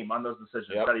lose the game on those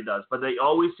decisions that he does, but they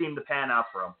always seem to pan out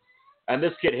for him. And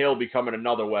this kid Hill becoming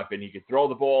another weapon. He could throw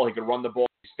the ball. He could run the ball.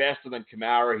 He's faster than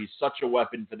Kamara. He's such a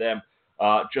weapon for them.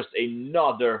 Just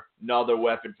another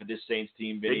weapon for this Saints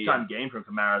team, Vinny. Big-time game from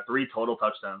Kamara. 3 total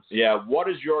touchdowns. Yeah, what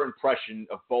is your impression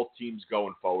of both teams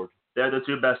going forward? They're the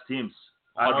 2 best teams.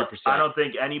 100%. I don't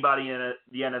think anybody in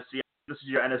the NFC, this is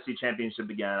your NFC championship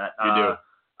again. You do.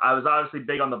 I was obviously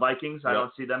big on the Vikings. I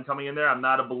don't see them coming in there. I'm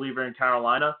not a believer in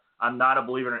Carolina. I'm not a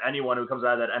believer in anyone who comes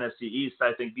out of that NFC East.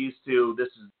 I think these two, this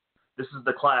is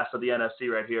the class of the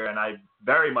NFC right here, and I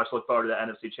very much look forward to the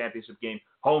NFC Championship game.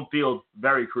 Home field,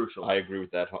 very crucial. I agree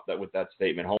with that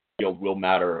statement. Home field will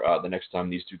matter the next time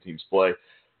these two teams play.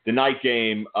 The night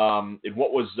game, in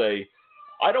what was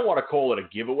I don't want to call it a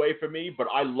giveaway for me, but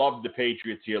I loved the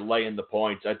Patriots here laying the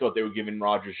points. I thought they were giving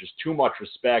Rodgers just too much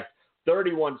respect.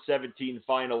 31-17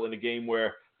 final in a game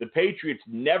where the Patriots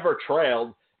never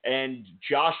trailed, and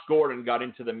Josh Gordon got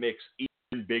into the mix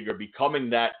even bigger, becoming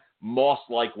that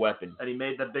Moss-like weapon. And he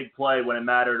made that big play when it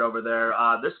mattered over there.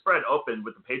 This spread opened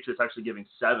with the Patriots actually giving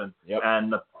 7. Yep.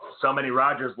 And so many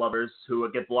Rodgers lovers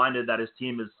who get blinded that his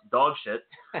team is dog shit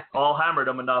all hammered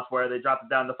him enough where they dropped it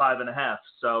down to 5.5.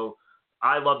 So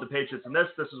I love the Patriots in this.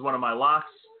 This is one of my locks.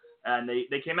 And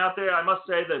they came out there. I must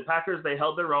say the Packers, they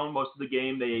held their own most of the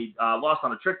game. They lost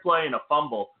on a trick play and a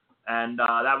fumble. And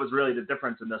that was really the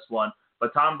difference in this one.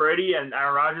 But Tom Brady and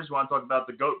Aaron Rodgers, you want to talk about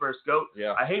the GOAT versus GOAT?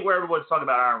 Yeah. I hate where everyone's talking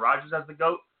about Aaron Rodgers as the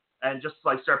GOAT and just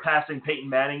like start passing Peyton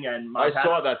Manning and Montana. I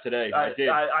saw that today. I did.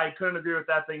 I couldn't agree with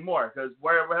that thing more because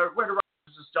where do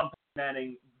Rodgers just jump Peyton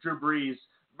Manning, Drew Brees?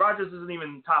 Rodgers isn't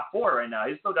even top 4 right now.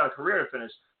 He's still got a career to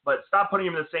finish. But stop putting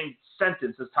him in the same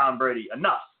sentence as Tom Brady.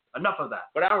 Enough of that.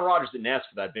 But Aaron Rodgers didn't ask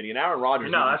for that, Vinny. And Aaron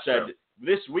Rodgers said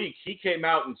this week he came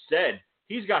out and said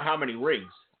he's got how many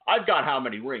rings? I've got how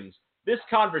many rings? This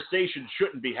conversation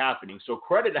shouldn't be happening. So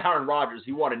credit to Aaron Rodgers.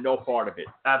 He wanted no part of it.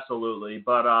 Absolutely.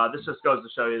 But this just goes to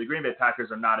show you the Green Bay Packers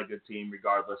are not a good team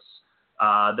regardless.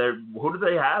 Who do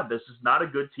they have? This is not a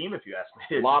good team if you ask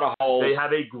me. A lot of holes. They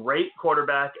have a great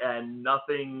quarterback and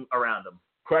nothing around him.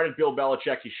 Credit Bill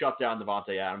Belichick. He shut down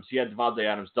Devontae Adams. He had Devontae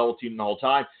Adams double teamed the whole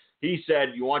time. He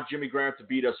said, you want Jimmy Graham to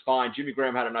beat us? Fine. Jimmy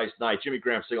Graham had a nice night. Jimmy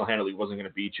Graham single-handedly wasn't going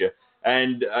to beat you.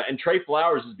 And Trey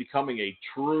Flowers is becoming a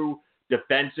true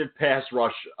defensive pass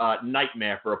rush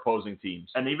nightmare for opposing teams.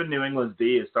 And even New England's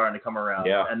D is starting to come around.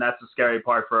 Yeah. And that's the scary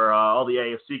part for all the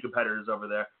AFC competitors over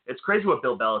there. It's crazy what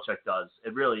Bill Belichick does.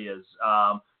 It really is.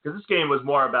 Because this game was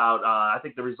more about, I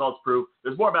think the results prove, it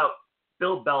was more about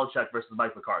Bill Belichick versus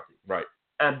Mike McCarthy. Right.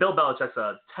 And Bill Belichick's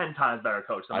a 10 times better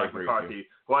coach than Mike McCarthy,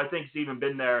 who I think's even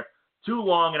been there too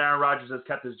long, and Aaron Rodgers has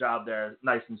kept his job there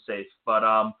nice and safe. But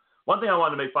one thing I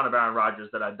wanted to make fun of Aaron Rodgers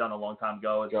that I'd done a long time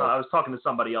ago is I was talking to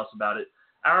somebody else about it.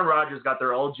 Aaron Rodgers got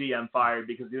their old GM fired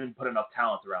because he didn't put enough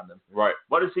talent around him. Right.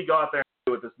 What does he go out there and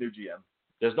do with this new GM?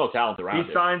 There's no talent around him.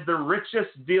 He signs the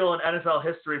richest deal in NFL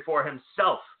history for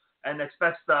himself and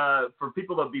expects for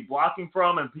people to be blocking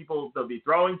from and people to be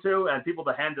throwing to and people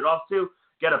to hand it off to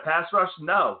get a pass rush?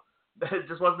 No. It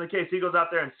just wasn't the case. He goes out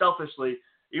there and selfishly,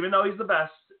 even though he's the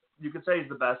best, you could say he's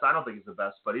the best. I don't think he's the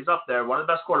best, but he's up there, one of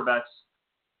the best quarterbacks.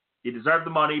 He deserved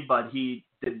the money, but he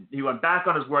went back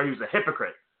on his word. He was a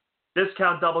hypocrite.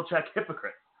 Discount, double check,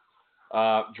 hypocrite.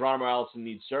 Geronimo Allison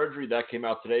needs surgery. That came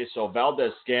out today. So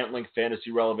Valdez Scantling,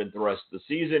 fantasy relevant the rest of the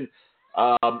season.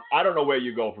 I don't know where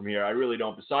you go from here. I really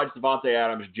don't. Besides Devontae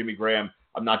Adams, Jimmy Graham,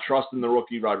 I'm not trusting the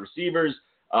rookie wide receivers.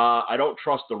 I don't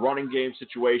trust the running game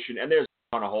situation. And there's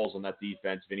a ton of holes on that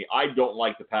defense, Vinny. I don't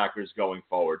like the Packers going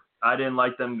forward. I didn't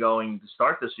like them going to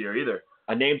start this year either.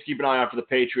 A name to keep an eye on for the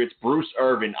Patriots, Bruce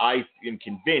Irvin. I am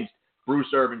convinced Bruce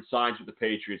Irvin signs with the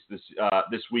Patriots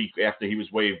this week after he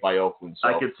was waived by Oakland. So.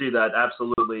 I could see that,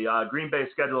 absolutely. Green Bay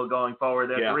schedule going forward.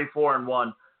 They're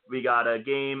 3-4-1. We got a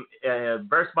game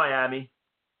versus Miami.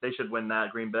 They should win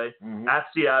that, Green Bay. Mm-hmm. At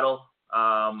Seattle.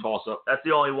 Toss up. That's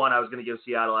the only one I was going to give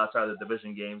Seattle outside of the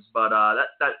division games. But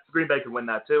that Green Bay could win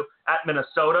that too. At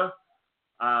Minnesota.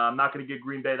 I'm not going to give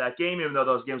Green Bay that game, even though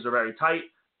those games are very tight.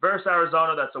 Versus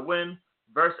Arizona, that's a win.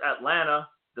 Versus Atlanta,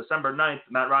 December 9th,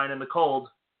 Matt Ryan in the cold.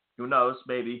 Who knows,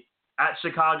 maybe. At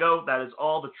Chicago, that is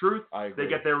all the truth. I agree. They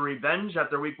get their revenge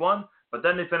after week 1, but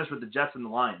then they finish with the Jets and the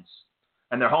Lions.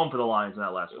 And they're home for the Lions in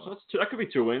that last one. So that could be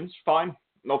 2 wins. Fine.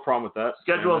 No problem with that.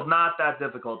 Schedule is not that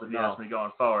difficult, if you ask me,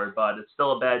 going forward, but it's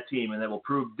still a bad team, and they will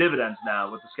prove dividends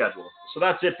now with the schedule. So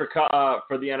that's it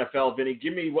for the NFL, Vinny.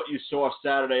 Give me what you saw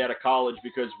Saturday out of college,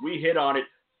 because we hit on it.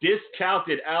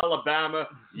 Discounted Alabama.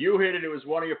 You hit it. It was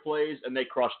one of your plays, and they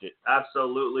crushed it.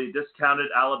 Absolutely. Discounted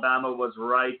Alabama was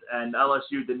right, and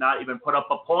LSU did not even put up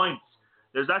a point.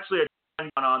 There's actually a thing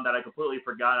going on that I completely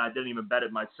forgot, and I didn't even bet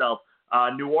it myself.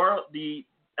 New Orleans, the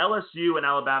LSU and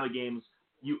Alabama games,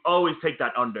 you always take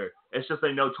that under. It's just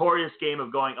a notorious game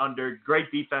of going under.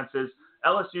 Great defenses.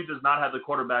 LSU does not have the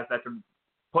quarterback that can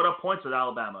put up points with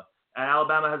Alabama, and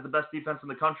Alabama has the best defense in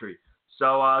the country.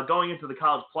 So going into the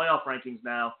college playoff rankings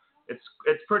now,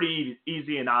 it's pretty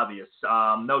easy and obvious.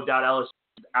 No doubt LSU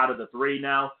is out of the 3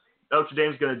 now. Notre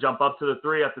Dame's going to jump up to the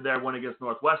 3 after their win against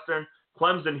Northwestern.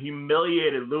 Clemson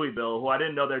humiliated Louisville, who I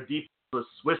didn't know their defense was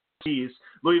Swiss cheese.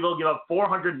 Louisville gave up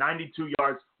 492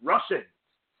 yards rushing.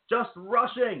 Just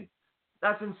rushing.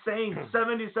 That's insane.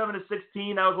 77-16.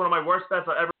 That was one of my worst bets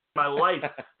I've ever in my life,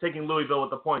 taking Louisville with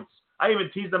the points. I even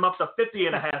teased them up to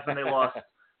 50.5 and they lost.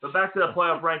 But back to the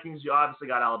playoff rankings, you obviously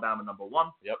got Alabama number 1.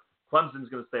 Yep. Clemson's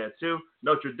going to stay at 2.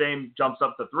 Notre Dame jumps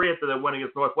up to 3 after their win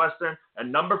against Northwestern.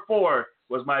 And number 4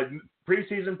 was my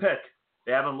preseason pick.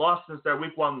 They haven't lost since their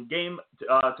week 1 game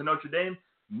to Notre Dame.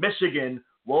 Michigan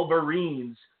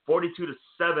Wolverines,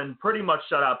 42-7, pretty much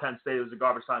shut out Penn State. It was a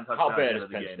garbage time touchdown. How bad is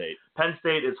Penn State? Penn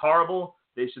State is horrible.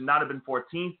 They should not have been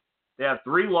 14th. They have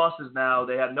 3 losses now.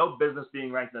 They have no business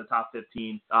being ranked in the top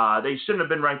 15. They shouldn't have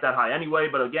been ranked that high anyway,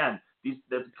 but again,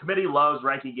 the committee loves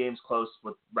ranking games close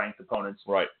with ranked opponents.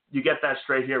 Right. You get that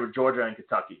straight here with Georgia and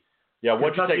Kentucky. Yeah,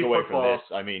 what'd you take away football, from this?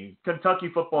 I mean, Kentucky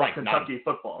football, Kentucky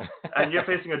football. And you're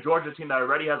facing a Georgia team that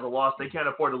already has a loss. They can't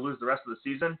afford to lose the rest of the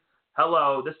season.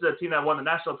 Hello, this is a team that won the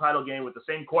national title game with the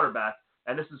same quarterback,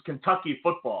 and this is Kentucky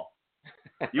football.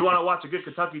 You want to watch a good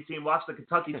Kentucky team, watch the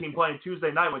Kentucky team playing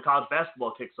Tuesday night when college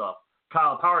basketball kicks off.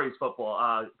 Kyle Powery's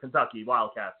football, Kentucky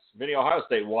Wildcats. Vinny, Ohio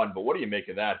State won, but what do you make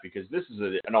of that? Because this is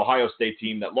an Ohio State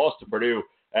team that lost to Purdue,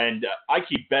 and I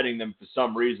keep betting them for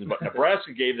some reason, but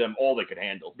Nebraska gave them all they could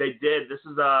handle. They did. This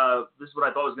is what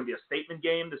I thought was going to be a statement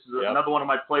game. This is another one of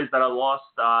my plays that I lost.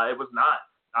 It was not.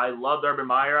 I loved Urban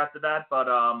Meyer after that, but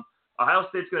Ohio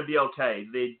State's going to be okay.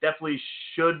 They definitely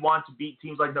should want to beat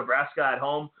teams like Nebraska at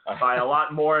home by a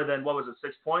lot more than,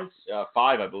 6 points?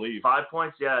 5, I believe. 5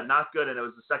 points, yeah, not good. And it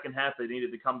was the second half they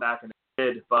needed to come back, and they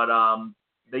did. But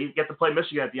they get to play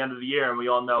Michigan at the end of the year, and we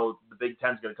all know the Big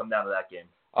Ten's going to come down to that game.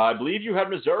 I believe you had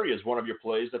Missouri as one of your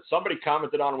plays that somebody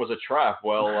commented on was a trap.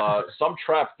 Well, some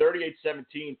trap,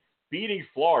 38-17, beating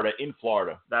Florida in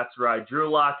Florida. That's right. Drew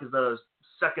Lock is the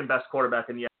second best quarterback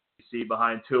in the SEC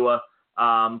behind Tua.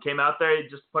 Came out there,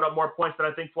 just put up more points than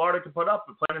I think Florida could put up,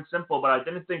 plain and simple. But I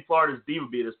didn't think Florida's D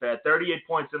would be this bad. 38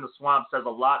 points in the swamp says a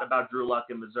lot about Drew Luck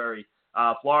in Missouri.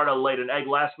 Florida laid an egg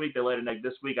last week. They laid an egg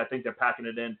this week. I think they're packing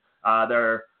it in.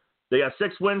 They got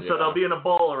 6 wins, so they'll be in a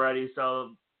bowl already.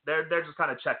 So they're just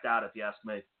kind of checked out, if you ask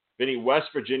me. Vinny, West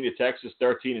Virginia, Texas,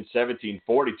 13-17,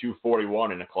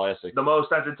 42-41 in a classic. The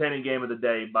most entertaining game of the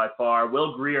day by far.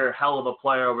 Will Grier, hell of a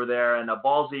player over there, and a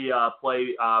ballsy play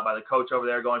by the coach over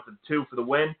there, going for the 2 for the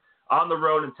win. On the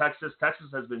road in Texas. Texas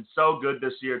has been so good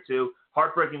this year, too.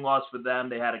 Heartbreaking loss for them.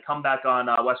 They had a comeback on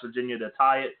West Virginia to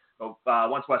tie it.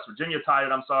 Once West Virginia tied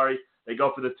it, they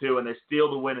go for the 2, and they steal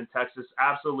the win in Texas.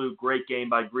 Absolute great game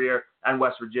by Grier and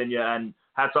West Virginia, and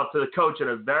hats off to the coach in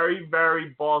a very,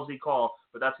 very ballsy call.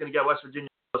 But that's going to get West Virginia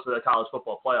close to the college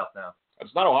football playoff now.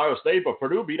 It's not Ohio State, but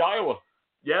Purdue beat Iowa.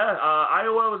 Yeah,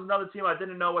 Iowa was another team I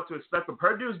didn't know what to expect, but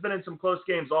Purdue's been in some close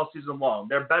games all season long.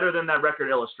 They're better than that record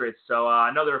illustrates. So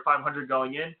I know they were 500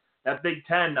 going in. That Big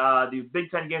Ten, the Big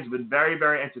Ten games have been very,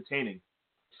 very entertaining.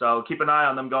 So keep an eye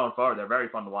on them going forward. They're very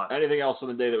fun to watch. Anything else on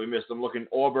the day that we missed? I'm looking.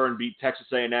 Auburn beat Texas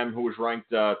A&M, who was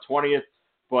ranked 20th.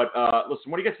 But listen,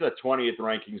 when you get to the 20th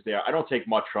rankings there, I don't take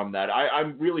much from that.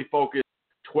 I'm really focused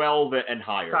 12 and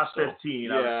higher. Top 15,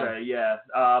 I would say, yeah.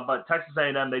 But Texas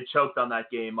A&M, they choked on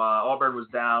that game. Auburn was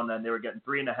down, and they were getting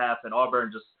 3.5, and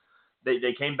Auburn just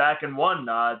they came back and won.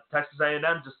 Texas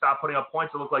A&M just stopped putting up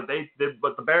points. It looked like they did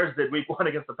what the Bears did week 1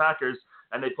 against the Packers,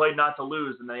 and they played not to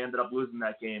lose, and they ended up losing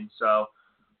that game. So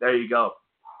there you go.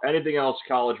 Anything else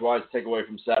college-wise to take away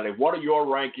from Saturday? What are your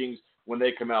rankings when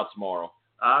they come out tomorrow?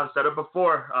 I've said it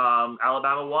before.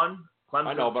 Alabama 1, Clemson 2.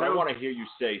 I know, but I want to hear you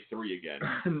say 3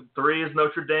 again. 3 is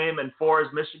Notre Dame, and 4 is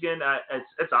Michigan.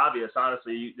 It's obvious,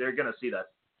 honestly. They're going to see that.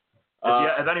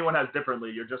 If anyone has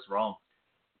differently, you're just wrong.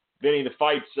 Vinny, the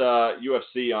fight's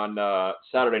UFC on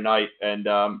Saturday night, and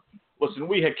listen,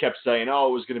 we had kept saying, it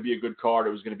was going to be a good card,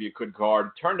 it was going to be a good card.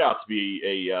 It turned out to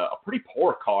be a pretty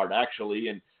poor card, actually,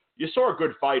 and you saw a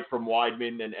good fight from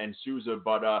Weidman and Souza,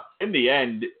 but in the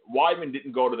end, Weidman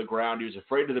didn't go to the ground. He was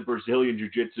afraid of the Brazilian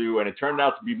Jiu-Jitsu, and it turned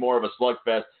out to be more of a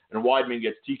slugfest, and Weidman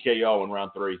gets TKO in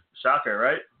round 3. Shocker,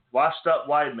 right? Washed up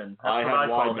Weidman. I had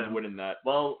Weidman winning that.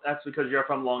 Well, that's because you're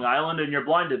from Long Island and you're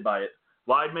blinded by it.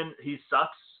 Weidman, he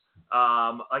sucks.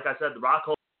 Like I said, the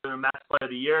Rockhold is a match play of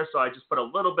the year, so I just put a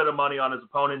little bit of money on his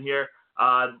opponent here.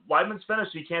 Weidman's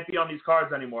finished. He can't be on these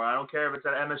cards anymore. I don't care if it's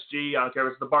at MSG. I don't care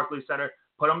if it's the Barclays Center.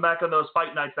 Put him back on those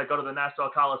fight nights that go to the Nassau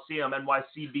Coliseum,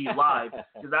 NYCB Live,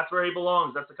 because that's where he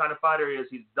belongs. That's the kind of fighter he is.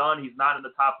 He's done. He's not in the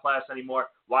top class anymore.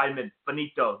 Weidman,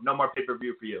 finito. No more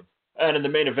pay-per-view for you. And in the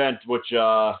main event, which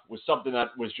was something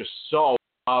that was just so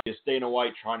obvious, Dana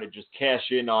White trying to just cash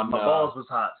in on... My balls was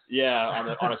hot. Yeah,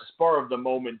 on a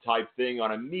spur-of-the-moment type thing,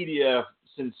 on a media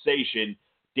sensation.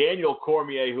 Daniel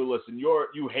Cormier, who, listen,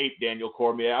 you hate Daniel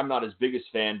Cormier. I'm not his biggest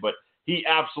fan, but he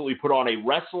absolutely put on a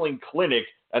wrestling clinic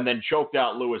and then choked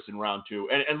out Lewis in round 2.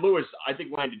 And Lewis, I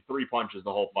think, landed 3 punches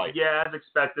the whole fight. Yeah, as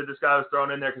expected. This guy was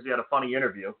thrown in there because he had a funny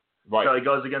interview. Right. So he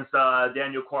goes against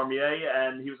Daniel Cormier,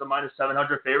 and he was a minus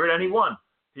 700 favorite, and he won.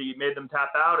 He made them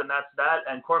tap out, and that's that.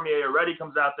 And Cormier already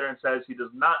comes out there and says he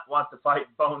does not want to fight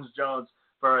Bones Jones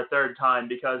for a 3rd time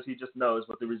because he just knows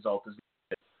what the result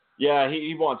is. Yeah,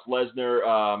 he wants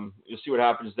Lesnar. You'll see what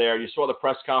happens there. You saw the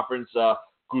press conference,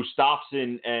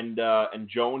 Gustafsson and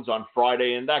Jones on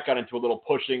Friday, and that got into a little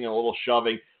pushing and a little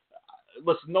shoving.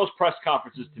 Listen, those press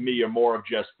conferences to me are more of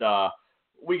just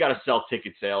we got to sell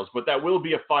ticket sales, but that will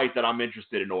be a fight that I'm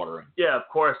interested in ordering. Yeah, of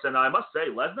course, and I must say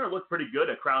Lesnar looked pretty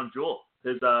good at Crown Jewel.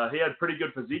 He had pretty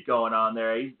good physique going on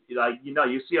there.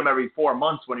 You see him every 4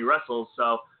 months when he wrestles,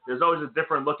 so there's always a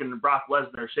different looking Brock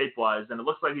Lesnar shape-wise, and it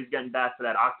looks like he's getting back to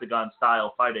that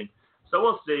octagon-style fighting. So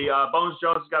we'll see. Bones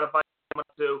Jones has got a fight coming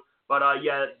up too. But,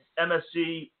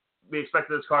 MSG, we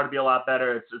expected this card to be a lot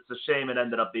better. It's a shame it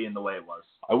ended up being the way it was.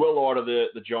 I will order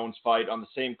the Jones fight. On the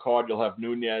same card, you'll have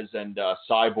Nunez and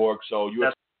Cyborg. So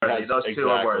UFC has, those two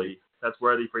are worthy. That's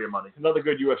worthy for your money. Another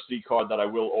good UFC card that I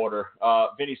will order.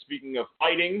 Vinny, speaking of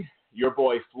fighting, your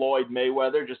boy Floyd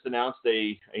Mayweather just announced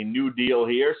a new deal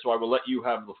here, so I will let you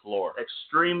have the floor.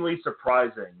 Extremely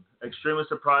surprising. Extremely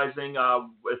surprising.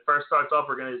 It first starts off,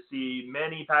 we're going to see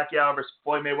Manny Pacquiao versus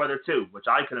Floyd Mayweather 2, which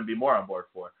I couldn't be more on board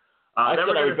for. I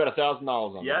said I would bet $1,000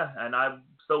 on that. Yeah, and I'm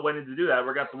still waiting to do that.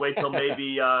 We're going to have to wait till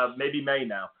maybe May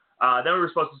now. Then we were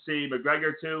supposed to see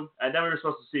McGregor 2, and then we were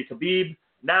supposed to see Khabib.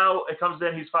 Now it comes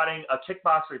in, he's fighting a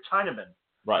kickboxer Chinaman,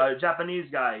 right? A Japanese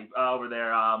guy over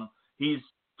there. He's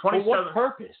 27. For what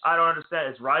purpose? I don't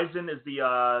understand. It's Ryzen is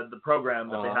the program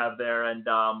that they have there, and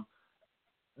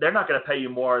they're not going to pay you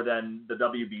more than the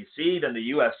WBC, than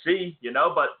the UFC,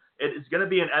 but it's going to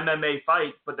be an MMA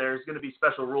fight, but there's going to be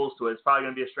special rules to it. It's probably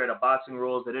going to be a straight-up boxing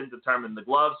rules. They didn't determine the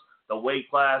gloves, the weight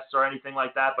class, or anything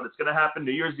like that, but it's going to happen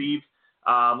New Year's Eve.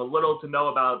 A little to know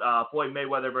about Floyd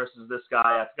Mayweather versus this guy.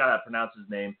 I forgot how to pronounce his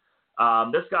name.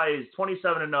 This guy is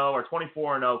 27-0 or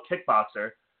 24-0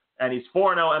 kickboxer, and he's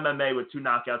 4-0 MMA with 2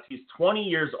 knockouts. He's 20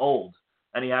 years old,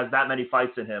 and he has that many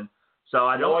fights in him. So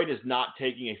I know Floyd is not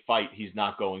taking a fight he's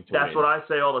not going to That's win. what I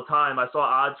say all the time. I saw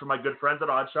odds from my good friends at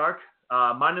OddsShark.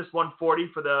 Minus 140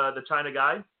 for the China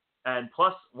guy, and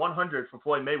plus 100 for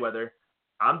Floyd Mayweather.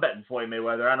 I'm betting Floyd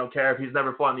Mayweather. I don't care if he's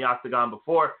never fought in the octagon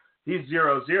before. He's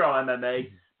 0-0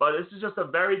 MMA, but this is just a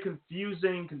very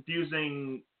confusing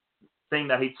thing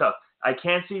that he took. I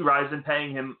can't see Ryzen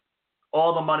paying him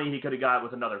all the money he could have got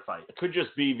with another fight. It could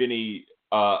just be, Vinny,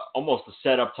 almost a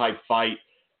setup type fight.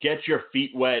 Get your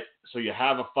feet wet so you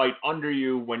have a fight under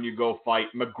you when you go fight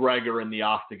McGregor in the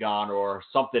octagon or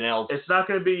something else. It's not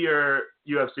going to be your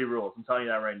UFC rules. I'm telling you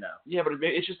that right now. Yeah, but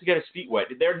it's just to get his feet wet.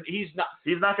 He's not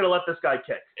going to let this guy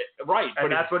kick. Right.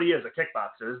 And that's what he is, a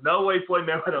kickboxer. There's no way Floyd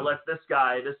Mayweather lets this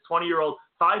guy, this 20-year-old,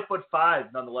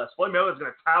 5'5" nonetheless. Floyd Mayweather's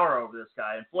going to tower over this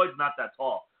guy, and Floyd's not that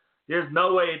tall. There's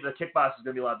no way the kickboxer is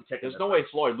going to be allowed to kick him. There's no way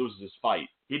Floyd loses his fight.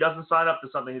 He doesn't sign up to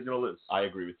something he's going to lose. I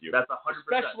agree with you. That's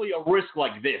 100%. Especially a risk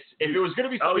like this. If it was going to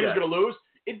be something he was going to lose,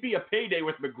 it'd be a payday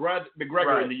with McGregor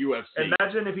Right. in the UFC.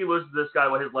 Imagine if he loses to this guy,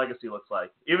 what his legacy looks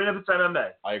like, even if it's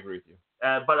MMA. I agree with you.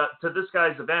 But to this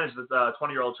guy's advantage, this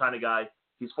 20-year-old China guy,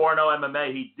 he's 4-0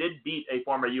 MMA. He did beat a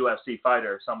former UFC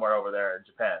fighter somewhere over there in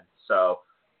Japan. So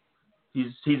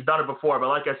he's done it before. But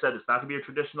like I said, it's not going to be a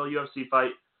traditional UFC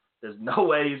fight. There's no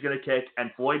way he's going to kick. And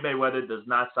Floyd Mayweather does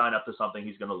not sign up to something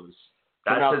he's going to lose.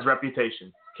 That's his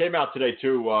reputation. Came out today,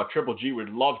 too. Triple G would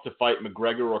love to fight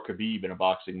McGregor or Khabib in a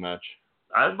boxing match.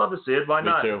 I'd love to see it. Why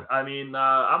not? Me too. I mean,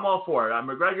 I'm all for it.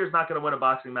 McGregor's not going to win a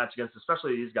boxing match against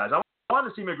especially these guys. I want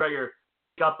to see McGregor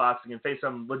up boxing and face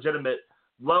some legitimate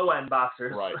low-end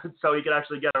boxers, right. So he could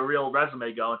actually get a real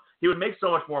resume going. He would make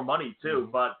so much more money too,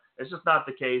 but it's just not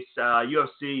the case.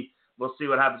 UFC, we'll see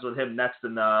what happens with him next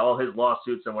and all his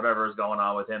lawsuits and whatever is going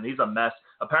on with him. He's a mess.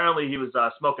 Apparently he was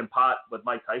smoking pot with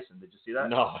Mike Tyson. Did you see that?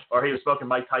 No. Or he was smoking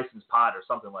Mike Tyson's pot or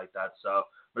something like that. So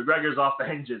McGregor's off the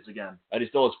hinges again. And he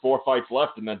still has 4 fights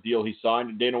left in that deal he signed.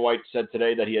 And Dana White said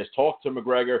today that he has talked to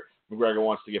McGregor. McGregor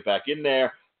wants to get back in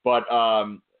there, but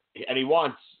and he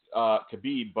wants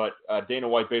Khabib, but Dana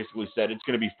White basically said it's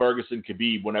going to be Ferguson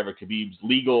Khabib whenever Khabib's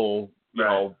legal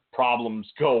problems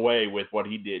go away with what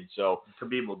he did. So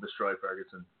Khabib will destroy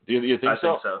Ferguson. Do you think so?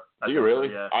 I think so. Do you really?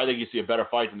 So, yeah. I think you see a better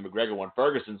fight than the McGregor one.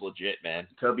 Ferguson's legit, man.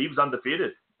 Khabib's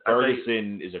undefeated.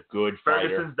 Ferguson is a good fighter.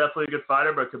 Ferguson's definitely a good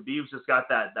fighter, but Khabib's just got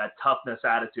that toughness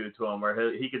attitude to him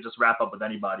where he could just wrap up with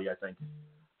anybody, I think.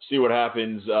 See what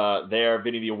happens there.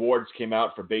 Vinny, the awards came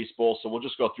out for baseball, so we'll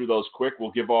just go through those quick.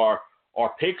 We'll give our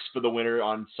picks for the winner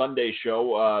on Sunday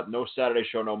show. No Saturday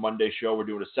show, no Monday show. We're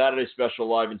doing a Saturday special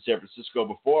live in San Francisco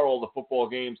before all the football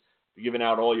games. We're giving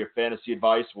out all your fantasy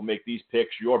advice. We'll make these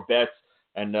picks, your bets,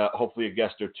 and hopefully a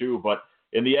guest or two. But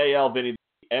in the AL, Vinny,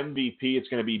 the MVP, it's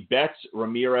going to be Betts,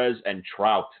 Ramirez, and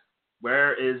Trout.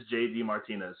 Where is J.D.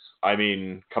 Martinez? I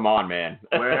mean, come on, man.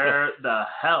 Where the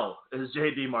hell is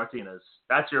J.D. Martinez?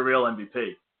 That's your real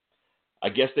MVP. I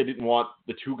guess they didn't want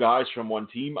the 2 guys from one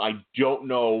team. I don't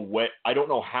know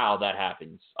how that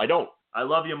happens. I don't. I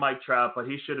love you, Mike Trout, but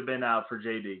he should have been out for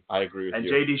J.D. I agree with you. And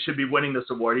J.D. should be winning this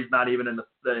award. He's not even in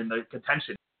the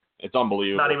contention. It's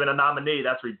unbelievable. He's not even a nominee.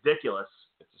 That's ridiculous.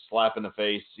 It's a slap in the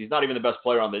face. He's not even the best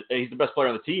player he's the best player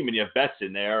on the team, and you have Betts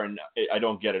in there, and I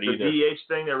don't get it either. The DH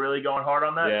thing, they're really going hard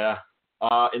on that? Yeah.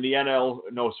 In the NL,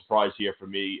 no surprise here for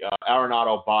me.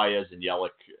 Arenado, Baez, and Yelich.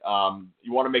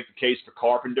 You want to make the case for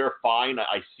Carpenter? Fine,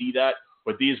 I see that.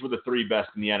 But these were the 3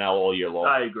 best in the NL all year long.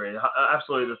 I agree.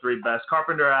 Absolutely the 3 best.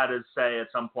 Carpenter had his say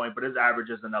at some point, but his average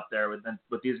isn't up there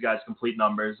with these guys' complete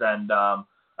numbers. And,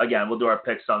 again, we'll do our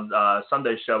picks on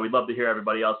Sunday's show. We'd love to hear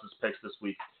everybody else's picks this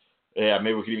week. Yeah,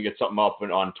 maybe we can even get something up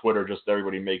on Twitter, just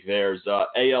everybody make theirs.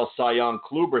 AL Cy Young,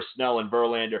 Kluber, Snell, and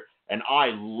Verlander. And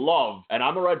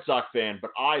I'm a Red Sox fan,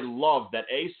 but I love that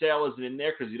A, Sale isn't in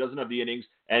there because he doesn't have the innings,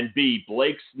 and B,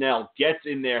 Blake Snell gets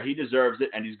in there. He deserves it,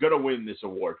 and he's going to win this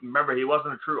award. Remember, he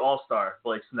wasn't a true all-star,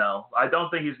 Blake Snell. I don't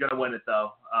think he's going to win it,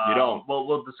 though. You don't?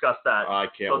 We'll discuss that. I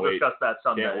can't wait. We'll discuss that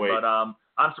Sunday. Can't wait. But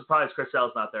I'm surprised Chris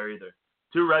Sale's not there either.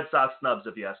 2 Red Sox snubs,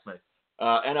 if you ask me.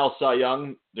 NL Cy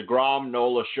Young, DeGrom,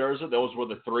 Nola, Scherzer. Those were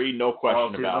the 3, no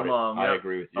question about it. Long, I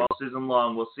agree with you. All season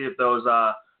long. We'll see if those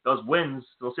wins,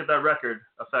 we'll see if that record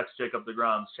affects Jacob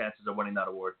DeGrom's chances of winning that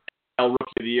award. Rookie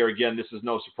of the Year, again, this is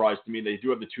no surprise to me. They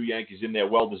do have the 2 Yankees in there,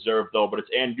 well-deserved, though, but it's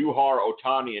Andujar,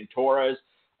 Ohtani, and Torres.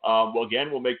 Well, again,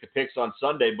 we'll make the picks on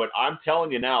Sunday, but I'm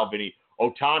telling you now, Vinny,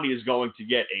 Ohtani is going to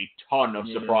get a ton of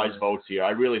surprise votes here.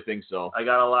 I really think so. I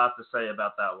got a lot to say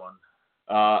about that one.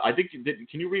 I think,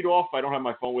 can you read off? I don't have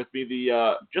my phone with me.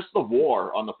 Just the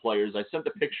WAR on the players. I sent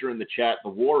the picture in the chat. The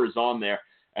WAR is on there.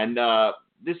 And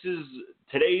this is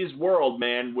today's world,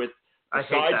 man, with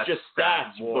besides just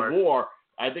stats, the WAR.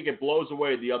 I think it blows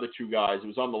away the other 2 guys. It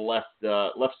was on the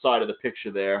left side of the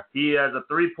picture there. He has a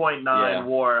 3.9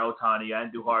 WAR, Ohtani,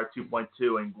 Andujar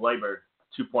 2.2, and Gleyber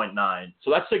 2.9.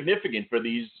 So that's significant for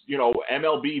these,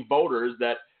 MLB voters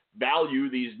that value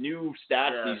these new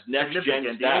stats, these next-gen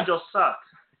stats. The Angels suck.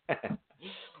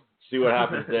 See what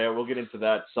happens there. We'll get into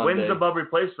that Sunday. Wins above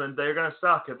replacement, they're going to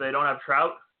suck if they don't have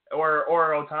Trout or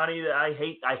Ohtani. I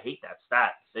hate that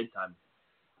stat big time.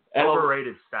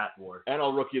 Overrated stat war.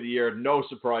 NL Rookie of the Year, no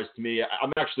surprise to me.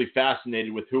 I'm actually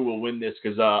fascinated with who will win this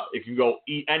because it can go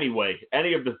any way,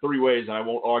 any of the 3 ways, and I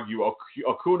won't argue.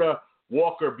 Acuna,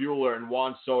 Walker Buehler, and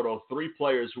Juan Soto, 3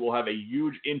 players who will have a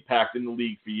huge impact in the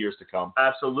league for years to come.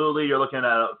 Absolutely. You're looking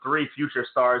at 3 future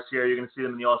stars here. You're going to see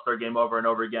them in the All-Star game over and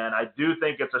over again. I do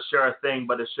think it's a sure thing,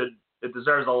 but it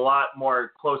deserves a lot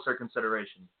more closer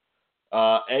consideration.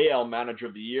 AL Manager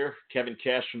of the Year, Kevin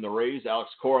Cash from the Rays, Alex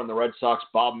Cora on the Red Sox,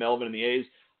 Bob Melvin in the A's.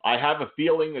 I have a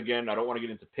feeling, again, I don't want to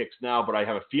get into picks now, but I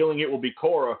have a feeling it will be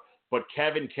Cora but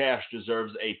Kevin Cash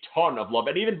deserves a ton of love,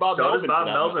 and even Bob So Melvin. does Bob for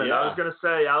that Melvin. matter. I was going to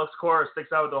say Alex Cora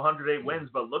sticks out with 108 wins,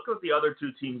 but look what the other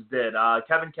two teams did.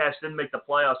 Kevin Cash didn't make the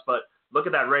playoffs, but look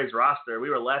at that Rays roster. We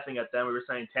were laughing at them. We were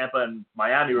saying Tampa and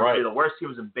Miami were going to be the worst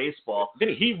teams in baseball.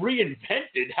 He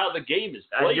reinvented how the game is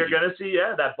played. And you're going to see,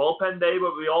 that bullpen day,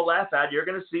 what we all laugh at, you're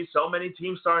going to see so many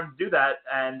teams starting to do that,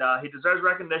 and he deserves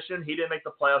recognition. He didn't make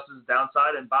the playoffs as a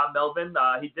downside, and Bob Melvin,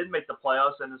 he did make the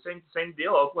playoffs, and the same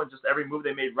deal. Oakland, just every move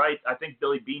they made right. I think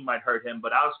Billy Beane might hurt him,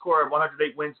 but Alex Cora,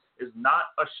 108 wins, is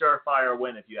not a surefire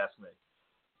win, if you ask me.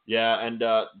 Yeah, and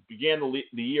began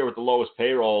the year with the lowest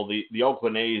payroll. The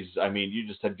Oakland A's, I mean, you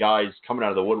just had guys coming out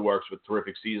of the woodworks with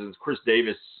terrific seasons. Chris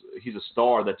Davis, he's a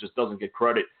star that just doesn't get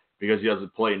credit because he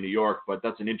doesn't play in New York, but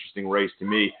that's an interesting race to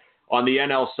me. On the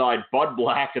NL side, Bud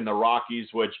Black and the Rockies,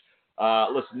 which,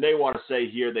 listen, they want to say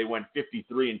here they went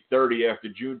 53-30 after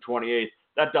June 28th.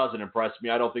 That doesn't impress me.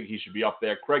 I don't think he should be up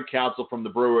there. Craig Counsell from the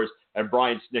Brewers and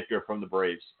Brian Snitker from the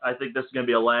Braves. I think this is going to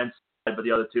be a landslide, but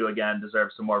the other two, again,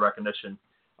 deserve some more recognition.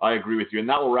 I agree with you, and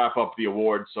that will wrap up the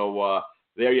award. So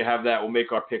there you have that. We'll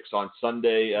make our picks on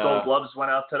Sunday. Gold Gloves went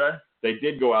out today. They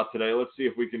did go out today. Let's see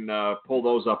if we can pull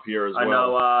those up here as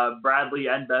well. I know Bradley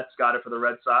and Betts got it for the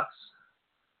Red Sox.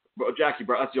 But Jackie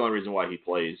Brown, that's the only reason why he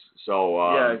plays.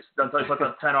 So he's done puts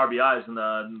up 10 RBIs in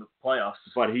the playoffs.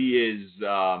 But he is 2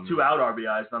 out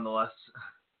RBIs nonetheless.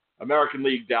 American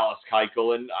League Dallas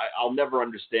Keuchel, and I'll never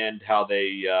understand how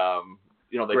they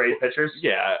great pitchers.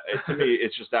 Yeah, to me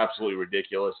it's just absolutely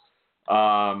ridiculous.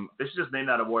 They should just name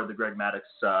that award the Greg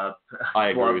Maddux. I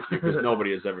agree with you because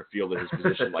nobody has ever fielded his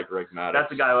position like Greg Maddux. That's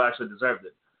the guy who actually deserved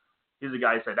it. He's the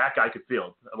guy who said that guy could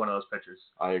field one of those pitchers.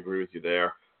 I agree with you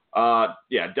there.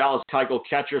 Dallas Keuchel,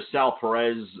 catcher Sal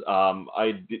Perez.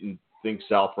 I didn't think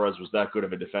Sal Perez was that good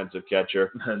of a defensive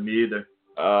catcher. Me either.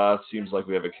 Seems like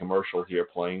we have a commercial here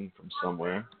playing from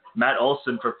somewhere. Matt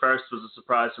Olson for first was a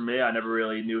surprise for me. I never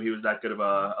really knew he was that good of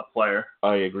a player.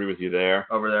 I agree with you there.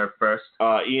 Over there at first.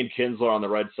 Ian Kinsler on the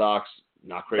Red Sox.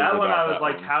 Not crazy that about one. I was that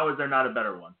like, one. how is there not a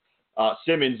better one?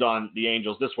 Simmons on the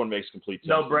Angels. This one makes complete sense.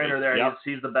 No brainer there. Yep.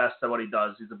 He's the best at what he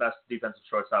does. He's the best defensive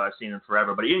shortstop I've seen in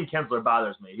forever. But Ian Kinsler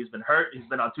bothers me. He's been hurt. He's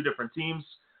been on 2 different teams.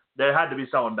 There had to be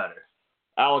someone better.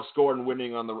 Alex Gordon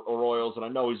winning on the Royals, and I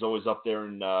know he's always up there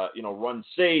in runs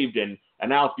saved and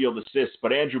outfield assists.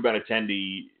 But Andrew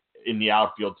Benintendi in the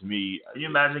outfield, to me, Can you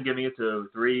imagine giving it to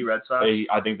 3 Red Sox?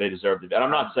 I think they deserved it. And I'm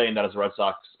not saying that as a Red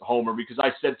Sox homer because I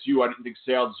said to you I didn't think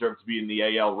Sale deserved to be in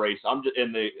the AL race. I'm just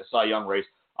in the Cy Young race.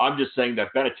 I'm just saying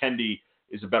that Benintendi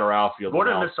is a better outfielder.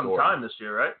 Gordon missed some time this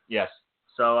year, right? Yes.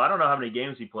 So I don't know how many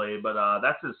games he played, but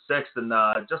that's his 6th,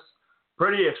 and just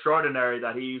pretty extraordinary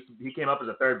that he came up as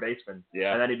a third baseman.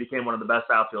 Yeah. And then he became one of the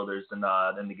best outfielders in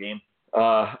the game.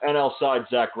 NL side,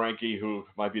 Zach Greinke, who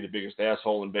might be the biggest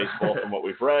asshole in baseball from what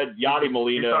we've read. Yadi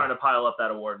Molina. He's starting to pile up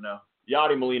that award now.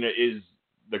 Yadi Molina is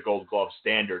the Gold Glove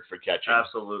standard for catching.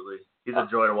 Absolutely. He's a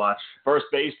joy to watch. First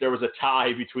base, there was a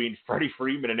tie between Freddie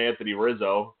Freeman and Anthony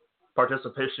Rizzo.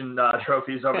 Participation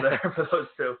trophies over there for those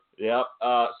two. Yep.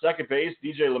 Second base,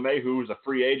 DJ LeMay, who is a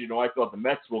free agent, who I thought the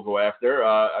Mets will go after.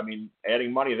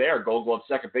 Adding money there. Gold Glove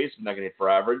second baseman not going to hit for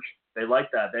average. They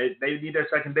like that. They need their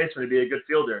second baseman to be a good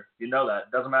fielder. You know that.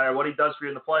 Doesn't matter what he does for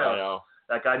you in the playoffs. I know.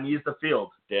 That guy needs the field.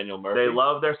 Daniel Murphy. They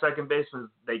love their second baseman.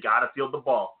 They got to field the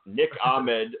ball. Nick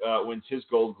Ahmed wins his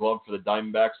Gold Glove for the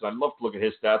Diamondbacks, and I'd love to look at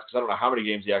his stats because I don't know how many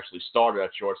games he actually started at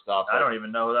shortstop. I don't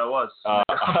even know who that was.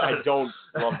 I don't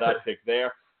love that pick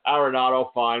there.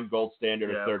 Arenado, fine, gold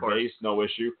standard at third base, no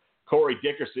issue. Corey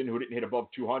Dickerson, who didn't hit above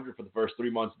 200 for the first 3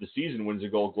 months of the season, wins a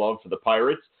Gold Glove for the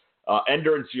Pirates.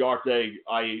 Ender Inciarte,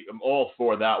 I am all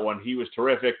for that one. He was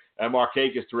terrific. And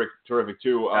Markakis terrific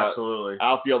too. Absolutely.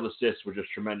 Outfield assists were just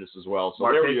tremendous as well. So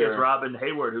Markakis, Robin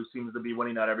Hayward, who seems to be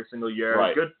winning that every single year.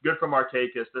 Right. Good for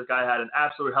Markakis. This guy had an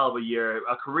absolute hell of a year,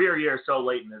 a career year so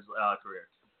late in his career.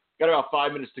 Got about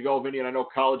 5 minutes to go, Vinny, and I know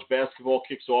college basketball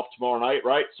kicks off tomorrow night,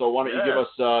 right? So why don't you give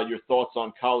us your thoughts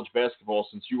on college basketball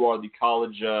since you are the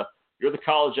college you're the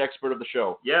college expert of the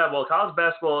show. Yeah, well, college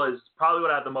basketball is probably what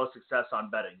I have the most success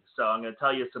on betting. So I'm going to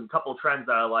tell you some couple trends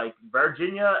that I like.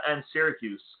 Virginia and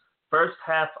Syracuse, first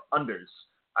half unders.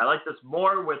 I like this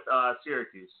more with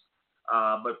Syracuse.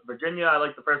 But Virginia, I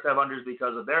like the first half unders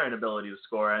because of their inability to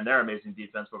score and their amazing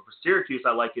defense. But for Syracuse,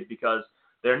 I like it because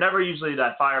they're never usually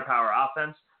that firepower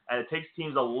offense, and it takes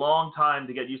teams a long time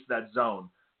to get used to that zone.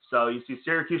 So you see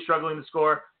Syracuse struggling to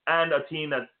score, and a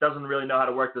team that doesn't really know how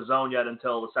to work the zone yet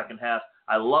until the second half.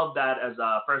 I love that as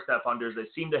first half unders. They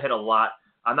seem to hit a lot.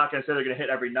 I'm not going to say they're going to hit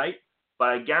every night, but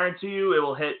I guarantee you it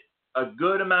will hit a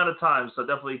good amount of times, so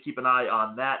definitely keep an eye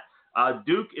on that.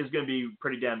 Duke is going to be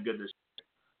pretty damn good this year.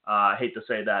 I hate to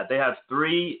say that. They have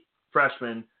 3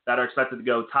 freshmen that are expected to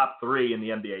go top 3 in the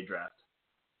NBA draft.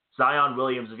 Zion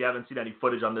Williams, if you haven't seen any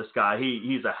footage on this guy,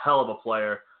 he's a hell of a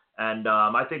player. And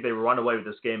I think they run away with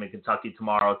this game in Kentucky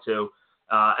tomorrow, too.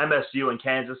 MSU and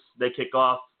Kansas, they kick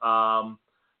off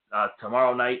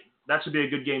tomorrow night. That should be a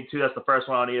good game, too. That's the first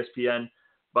one on ESPN.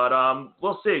 But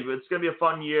we'll see. It's going to be a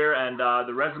fun year, and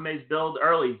the resumes build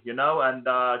early, and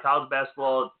college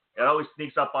basketball, it always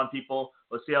sneaks up on people.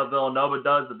 Let's see how Villanova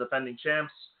does, the defending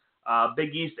champs.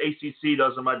 Big East, ACC,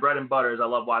 those are my bread and butters. I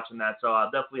love watching that, so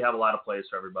I'll definitely have a lot of plays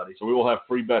for everybody. So we will have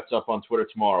free bets up on Twitter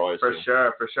tomorrow, I For assume. sure.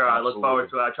 Absolutely. I look forward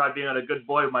to it. I tried being a good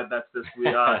boy with my bets this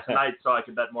week tonight so I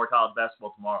can bet more college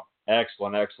basketball tomorrow.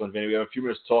 Excellent, Vinny. We have a few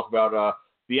minutes to talk about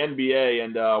the NBA,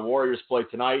 and Warriors play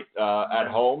tonight at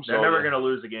home. They're never going to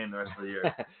lose a game the rest of the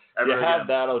year. You had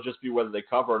that. It'll just be whether they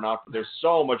cover or not. But there's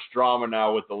so much drama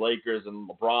now with the Lakers and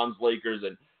LeBron's Lakers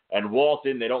and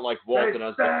Walton. They don't like Walton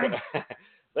as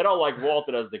they don't like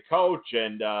Walton as the coach,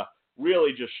 and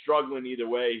really just struggling either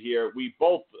way here. We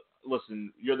both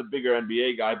listen. You're the bigger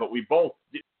NBA guy, but we both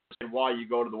understand why you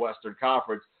go to the Western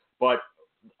Conference. But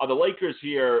the Lakers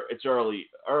here, it's early.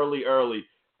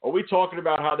 Are we talking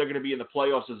about how they're going to be in the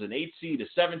playoffs as an 8 seed, a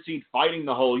 7 seed, fighting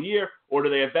the whole year, or do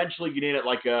they eventually get in at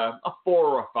like a 4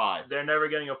 or a 5? They're never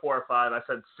getting a 4 or 5. I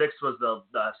said 6 was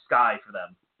the sky for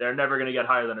them. They're never going to get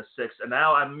higher than a 6. And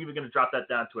now I'm even going to drop that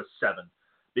down to a 7.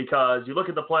 Because you look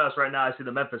at the playoffs right now, I see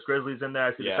the Memphis Grizzlies in there.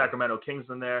 I see the Sacramento Kings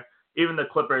in there. Even the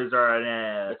Clippers are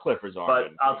The Clippers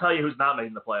aren't. But I'll tell you who's not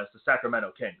making the playoffs, the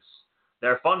Sacramento Kings.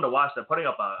 They're fun to watch. They're putting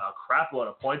up a crap load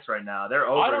of points right now. They're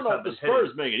over. I don't know if the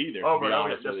Spurs make it either.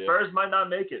 The Spurs might not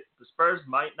make it. The Spurs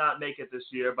might not make it this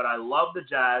year, but I love the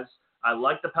Jazz. I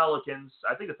like the Pelicans.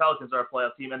 I think the Pelicans are a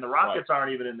playoff team, and the Rockets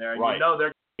aren't even in there. And you know they're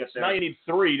going to get there. Now you need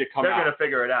 3 to come out. They're going to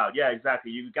figure it out. Yeah,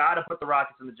 exactly. You got to put the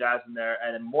Rockets and the Jazz in there,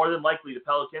 and more than likely the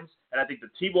Pelicans. And I think the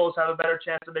T-Wolves have a better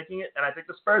chance of making it, and I think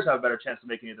the Spurs have a better chance of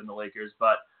making it than the Lakers.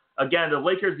 But again, the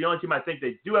Lakers, the only team I think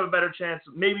they do have a better chance.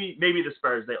 Maybe the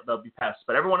Spurs, they'll be pests.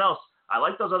 But everyone else, I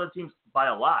like those other teams by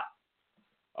a lot.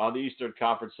 On the Eastern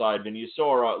Conference side, and you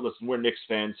saw, listen, we're Knicks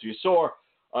fans, so you saw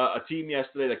a team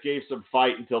yesterday that gave some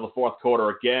fight until the fourth quarter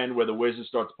again, where the Wizards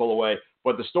start to pull away.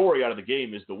 But the story out of the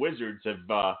game is the Wizards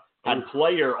have had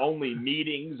player-only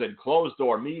meetings and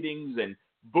closed-door meetings and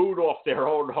booed off their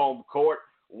own home court.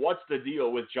 What's the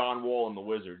deal with John Wall and the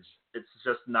Wizards? It's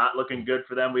just not looking good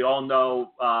for them. We all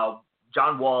know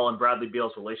John Wall and Bradley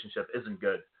Beal's relationship isn't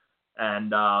good.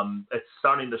 And it's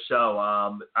starting to show.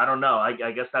 I don't know.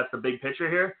 I guess that's the big picture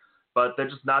here. But they're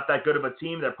just not that good of a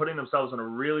team. They're putting themselves in a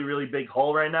really, really big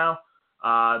hole right now.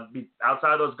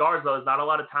 Outside of those guards, though, there's not a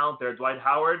lot of talent there. Dwight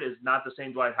Howard is not the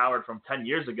same Dwight Howard from 10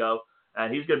 years ago.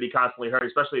 And he's going to be constantly hurt,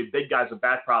 especially big guys with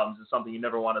back problems is something you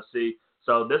never want to see.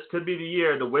 So this could be the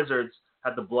year the Wizards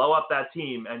had to blow up that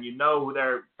team, and you know who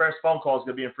their first phone call is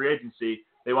going to be in free agency.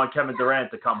 They want Kevin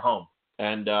Durant to come home.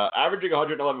 And averaging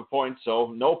 111 points,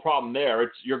 so no problem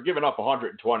there. You're giving up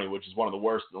 120, which is one of the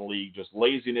worst in the league. Just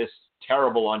laziness,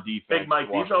 terrible on defense. Big Mike,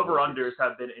 these over-unders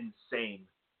have been insane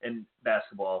in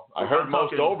basketball. I heard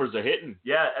most overs are hitting.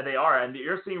 Yeah, they are, and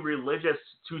you're seeing religious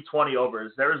 220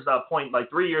 overs. There's a point,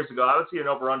 like 3 years ago, I would see an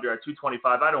over-under at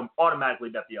 225. I don't automatically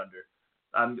bet the under.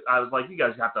 I was like, you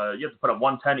guys have to put up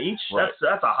 110 each. Right.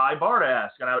 That's a high bar to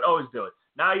ask, and I would always do it.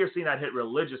 Now you're seeing that hit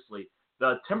religiously.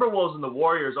 The Timberwolves and the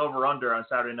Warriors over/under on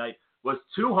Saturday night was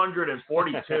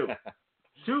 242.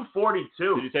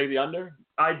 242. Did you take the under?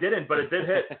 I didn't, but it did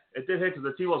hit. It did hit because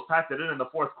the T-Wolves packed it in the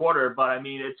fourth quarter. But, I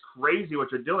mean, it's crazy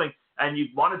what you're doing. And you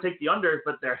want to take the under,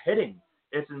 but they're hitting.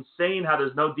 It's insane how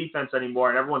there's no defense anymore,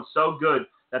 and everyone's so good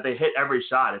that they hit every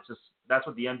shot. It's just that's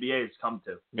what the NBA has come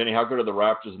to. Vinny, how good are the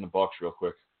Raptors and the Bucks real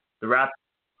quick? The Raptors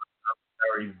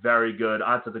are very, very good.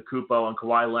 Antetokounmpo and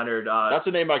Kawhi Leonard. That's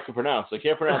a name I could pronounce. I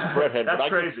can't pronounce Fredhead. That's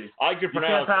crazy. I could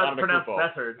pronounce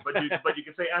Method, but you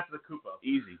can say Antetokounmpo.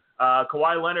 Easy.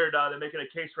 Kawhi Leonard, they're making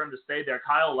a case for him to stay there.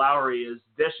 Kyle Lowry is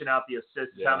dishing out the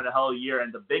assists. He's having a hell of a year.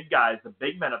 And the big guys, the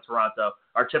big men of Toronto,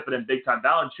 are chipping in big time.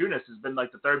 Valanciunas has been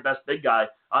like the third best big guy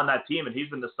on that team, and he's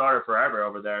been the starter forever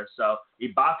over there. So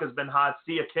Ibaka's been hot.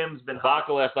 Sia Kim's been hot.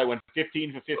 Ibaka last night went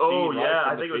 15 for 15. Oh, yeah. Right,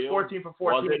 I think it was 14 for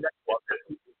 14.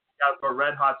 Got a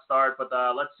red hot start, but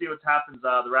let's see what happens.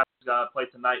 The Raptors play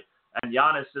tonight, and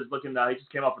Giannis is looking. He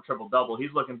just came off a triple double. He's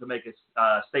looking to make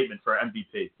a statement for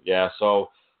MVP. Yeah, so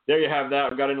there you have that.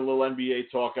 We got into a little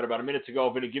NBA talk about a minute ago.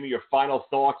 Vinny, give me your final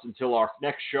thoughts until our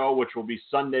next show, which will be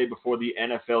Sunday before the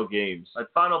NFL games. My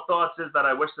final thoughts is that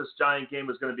I wish this Giant game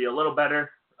was going to be a little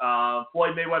better.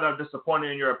 Floyd Mayweather disappointed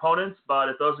in your opponents, but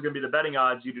if those are going to be the betting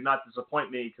odds, you do not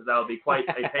disappoint me because that will be quite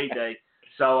a payday.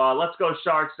 So let's go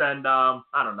Sharks, and I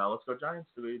don't know. Let's go Giants.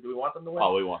 Do we want them to win?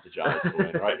 Oh, we want the Giants to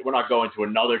win, right? We're not going to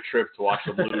another trip to watch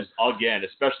them lose again,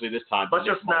 especially this time. Let's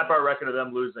just snap our record of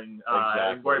them losing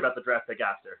and worry about the draft pick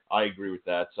after. I agree with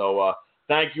that. So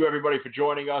thank you, everybody, for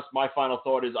joining us. My final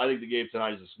thought is I think the game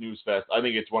tonight is a snooze fest. I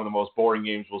think it's one of the most boring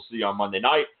games we'll see on Monday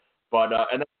night. But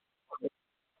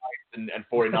and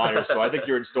 49ers, so I think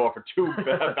you're in store for two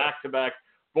back-to-back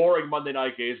boring Monday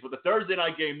night games. But the Thursday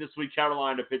night game this week,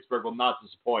 Carolina, Pittsburgh, will not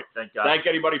disappoint. Thank God. Thank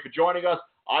anybody for joining us.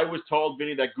 I was told,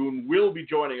 Vinny, that Goon will be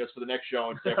joining us for the next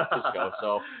show in San Francisco.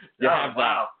 So you have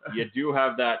that. You do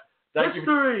have that. Thank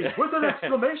History you. with an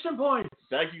exclamation point.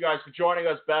 Thank you guys for joining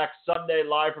us back Sunday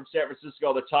live from San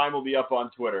Francisco. The time will be up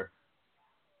on Twitter.